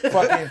 million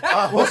fucking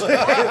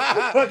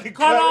fucking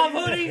Cut off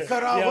hoodies.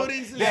 Cut off Yeah.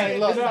 hoodies. Yeah,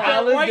 look, They're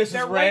Island, right, this is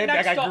they're red, right I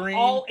next got to green.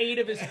 all 8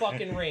 of his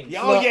fucking rings.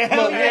 Oh yeah,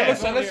 hell look, yeah.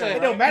 listen.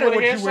 It don't matter You what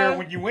wanna you hear wear something?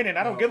 when you win it.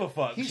 I don't give a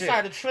fuck. He Shit.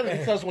 started trending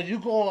because when you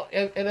go on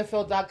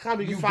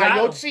NFL.com, you can You find got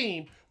your him.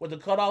 team with the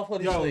cutoff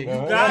hoodie Yo, sleeve. you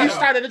got He him.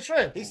 started a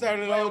trend He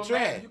started the Well, whole man,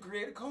 trend. you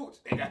create a coach.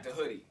 They got the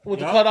hoodie. with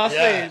the Yup. cutoff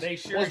Yeah. They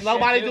sleeves. sure Was as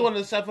nobody shit do. doing it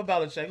except for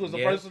Belichick. He was the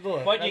Yeah. first to do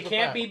it. But you That's a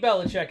can't fact. beat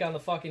Belichick on the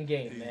fucking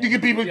game, man. You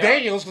can beat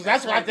McDaniels because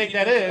that's what I right. think He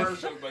that do is.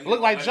 commercials, but he Look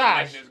like don't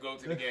Josh. let Go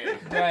to the game.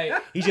 Right.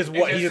 He's just It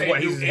what? just He's say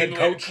what? He's New head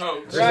England coach.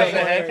 coach. Right. Right.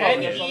 Head coach.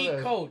 NE That's what it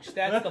is. coach.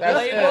 That's the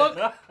That's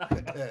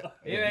playbook.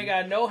 You ain't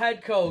got no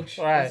head coach.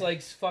 Right. It's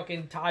like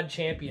fucking Todd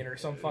Champion or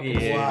some fucking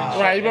Yeah. Wow.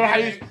 Right, you remember how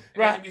And you then- and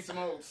right? then be some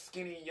old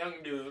skinny young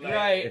dude. Like,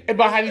 Right.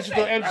 About how you used to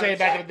do MJ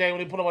back in the day when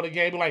they put him on the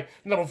game, be like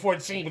number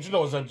 14, but you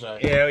know it's MJ.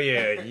 Yeah,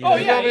 yeah. Oh You know yeah, what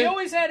I he mean?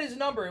 always had his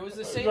number. It was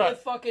the same Right. with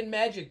fucking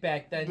Magic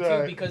back then too,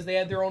 Right. because they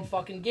had their own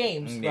fucking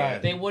games. Yeah.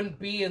 They wouldn't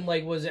be in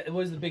like it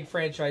was the big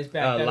franchise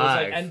back then. It was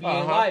Live. like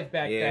NBA Uh-huh. Live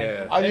back Yeah.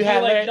 then. Oh, you They'd be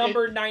had like that-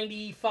 number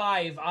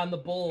 95 on the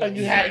Bulls. And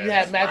you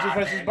had Magic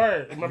versus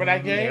Bird. Remember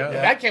that game? Yeah.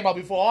 That came out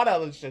before all that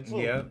other shit too.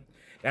 Yeah.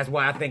 That's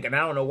why I think, and I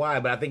don't know why,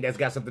 but I think that's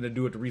got something to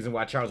do with the reason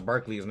why Charles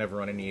Barkley has never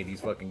run any of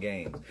these fucking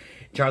games.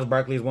 Charles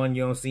Barkley is one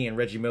you don't see, and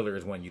Reggie Miller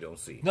is one you don't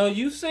see. No,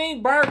 you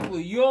seen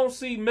Barkley. You don't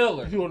see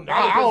Miller.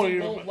 I don't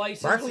even.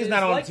 Barkley's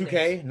not on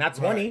 2K, not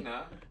 20.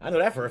 Nah. I know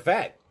that for a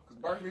fact.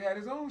 Barkley had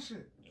his own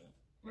shit.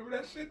 Remember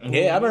that shit?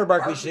 Yeah, I remember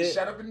Barkley shit.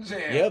 Shut up in the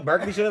jam. Yeah,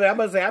 Barkley should have. I'm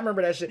gonna say I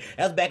remember that shit.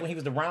 That was back when he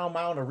was the round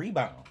mound of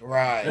rebound.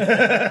 Right. Say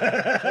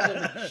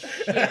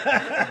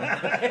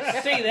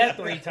that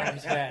 3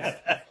 times fast.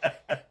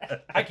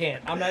 I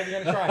can't. I'm not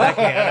even gonna try. I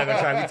can't. I'm not gonna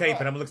try to be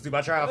taping. I'm gonna look through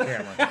my trial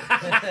camera.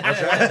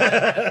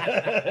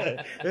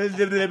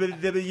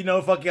 You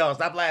know, fuck y'all.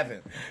 Stop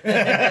laughing.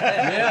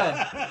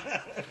 Yeah.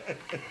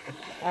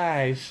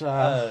 Alright,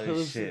 so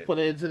let's shit. put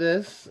it into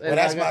this. Well,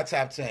 that's my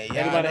top 10. Yeah, I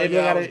Anybody- know anybody-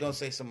 y'all was gonna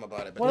say something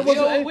about it, but What this-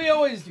 was it? We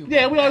always do.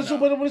 Yeah, we always do,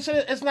 but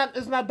it's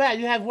not bad.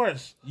 You have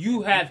worse.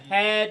 You have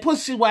had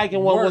Pussy Wagon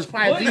one was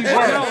probably the Yo,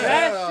 worst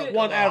that shit.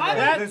 one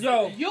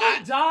ever. You'll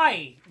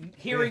die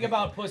hearing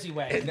about Pussy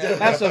Wagon.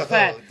 That's a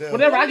fact.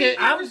 Whenever I get,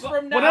 Years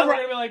from now, whenever- we're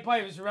gonna be like,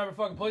 Pipers, remember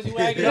fucking Pussy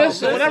Wagon?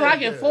 listen, whenever I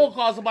get phone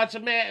calls about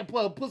your man and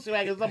put Pussy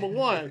Wagon as number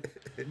one,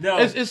 no.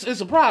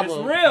 it's a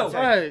problem. It's real.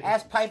 right?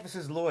 Ask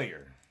Pipus'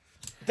 lawyer.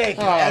 Thank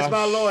you. Oh, As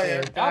my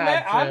lawyer. shit.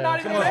 I'm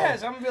not even Come gonna on.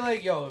 ask. I'm gonna be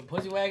like, yo,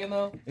 Pussy Wagon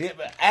though. Yeah,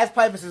 but as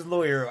Pipus'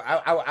 lawyer,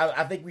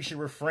 I think we should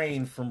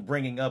refrain from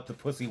bringing up the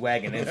Pussy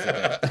Wagon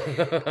incident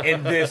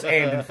in this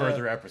and in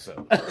further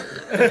episodes.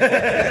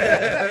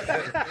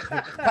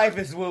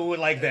 Pipus would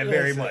like that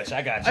very much.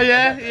 I got you.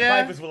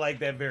 Yeah. Pipus would like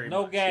that very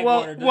No much. gag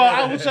Well, order.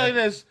 I will tell you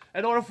this: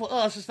 in order for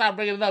us to stop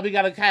bringing it up, we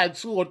gotta have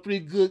 2 or 3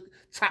 good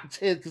top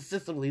 10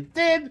 consistently.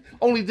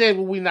 Only then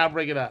will we not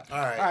bring it up. All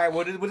right. All right,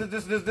 well,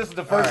 this is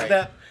the first right.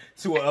 step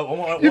to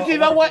a You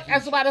know what?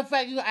 As a matter of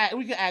fact,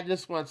 we can add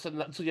this one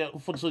to your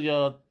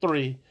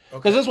 3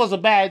 because this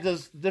wasn't bad,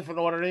 just different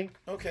ordering.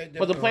 Okay.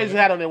 But the plays we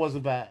had on there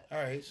wasn't bad. All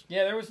right.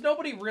 Yeah, there was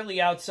nobody really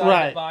outside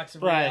Right, the box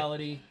of right.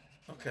 reality.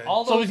 Okay.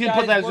 All So we those can guys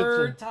put that as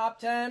were a- top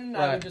 10. I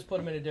Right. would just put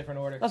them in a different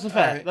order. That's a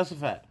fact. right. That's a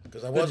fact.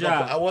 Because I Good was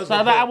job. gonna So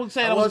I would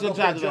say that was a good gonna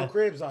job put Joe today.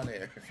 Cribs on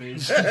there. See,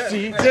 Just to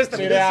see piss that?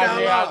 y'all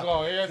Here I off.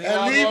 go. Here And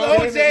I leave go.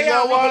 OJ out. You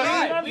know what?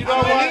 Right. You know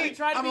what? We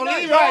tried to I'm be gonna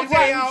nice. leave Right, OJ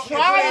right. out. We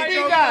trying to be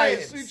Joe nice.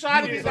 Cribs. We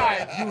trying to be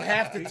nice. You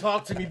have to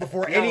talk to me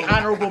before any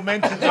honorable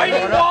mentions are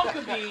Whitey brought up.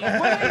 Wonkaby.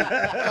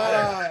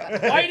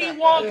 Whitey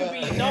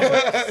Wonkaby,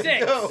 number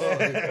 6.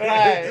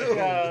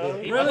 Right.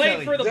 He Really?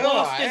 played for the Duh,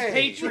 Boston hey.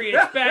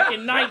 Patriots back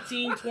in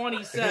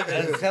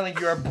 1927. I'm telling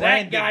you, you're That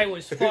branded. guy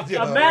was fucked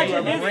up. Imagine You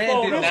are his branded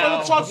photo.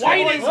 now. Talk to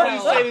White us is when you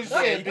say this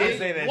Yeah, shit, you can bitch.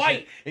 say that White.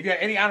 shit. If you have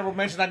any honorable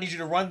mentions, I need you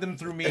to run them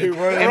through me. Right.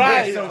 and Right.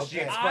 my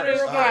associates Honorable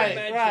first. Right,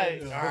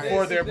 mentions. right.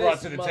 Before they're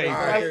brought to the table.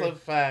 That's a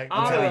fact.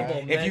 I'm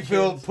telling you. If you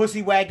feel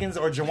pussy wagons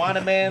or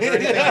Joanna Mans or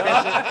anything like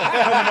that shit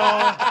coming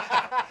on,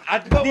 I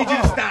need you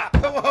to stop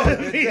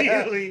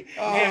immediately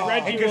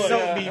and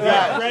consult me.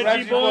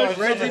 Reggie Bush.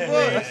 Reggie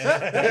Bush.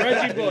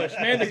 Reggie Bush.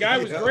 Man, the guy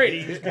was great.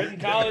 He was good in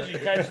college. He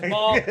catches the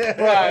ball.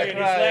 Right, And his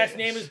right. last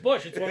name is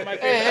Bush. It's one of my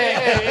Hey,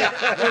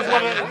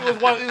 favorite names.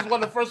 he was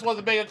one of the first ones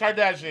to make a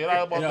Kardashian.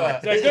 How about So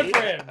that? good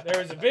for him.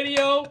 There was a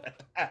video.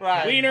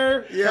 Right.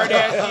 Wiener,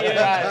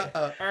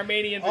 Kardashian,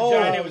 Armenian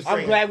vagina. It was I'm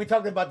great. glad we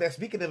talked about that.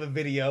 Speaking of a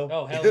video,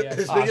 Oh, hell yeah.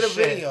 Speaking of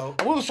video.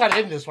 We was trying to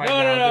end this right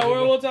No, now.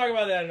 no. We'll talk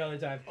about that another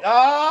time.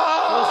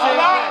 Oh, We'll save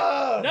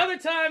that. Another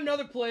time,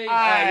 another place.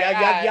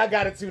 Y'all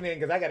gotta tune in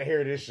because I gotta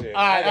hear this shit.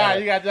 All right,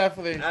 you got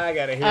definitely. I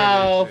gotta hear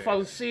this shit.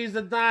 From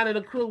Caesar Don and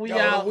the crew, we Yo,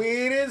 out. the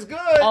weed is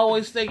good.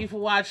 Always thank you for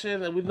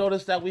watching, and we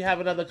noticed that we have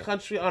another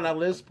country on our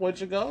list,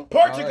 Portugal.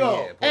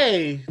 Portugal.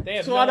 Hey, They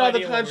have to no all the other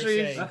idea what we're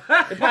countries, saying.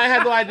 they probably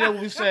have no idea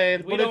what we're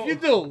saying. But if you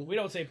do, we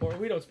don't speak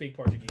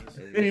Portuguese.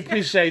 we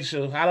appreciate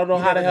you. I don't know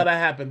how the hell that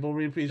happened, but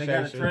we They appreciate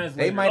gotta you. translate.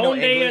 They it. might know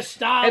Donde English.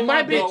 está It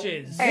might la be-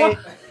 bitches?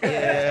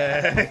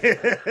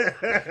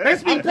 They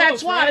speak I'm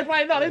close, patois. right? They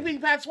probably know. They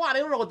speak patois. They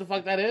don't know what the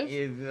fuck that is.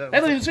 They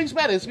don't even speak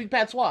Spanish. They speak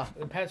patois.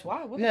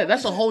 Patois? What the Yeah, fuck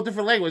that's is a whole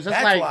different language. That's,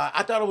 That's like, why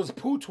I thought it was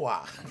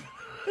patois.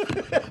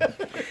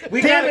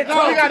 we gotta go.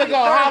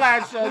 Holla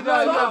at you. I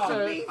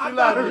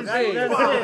thought it was Hey.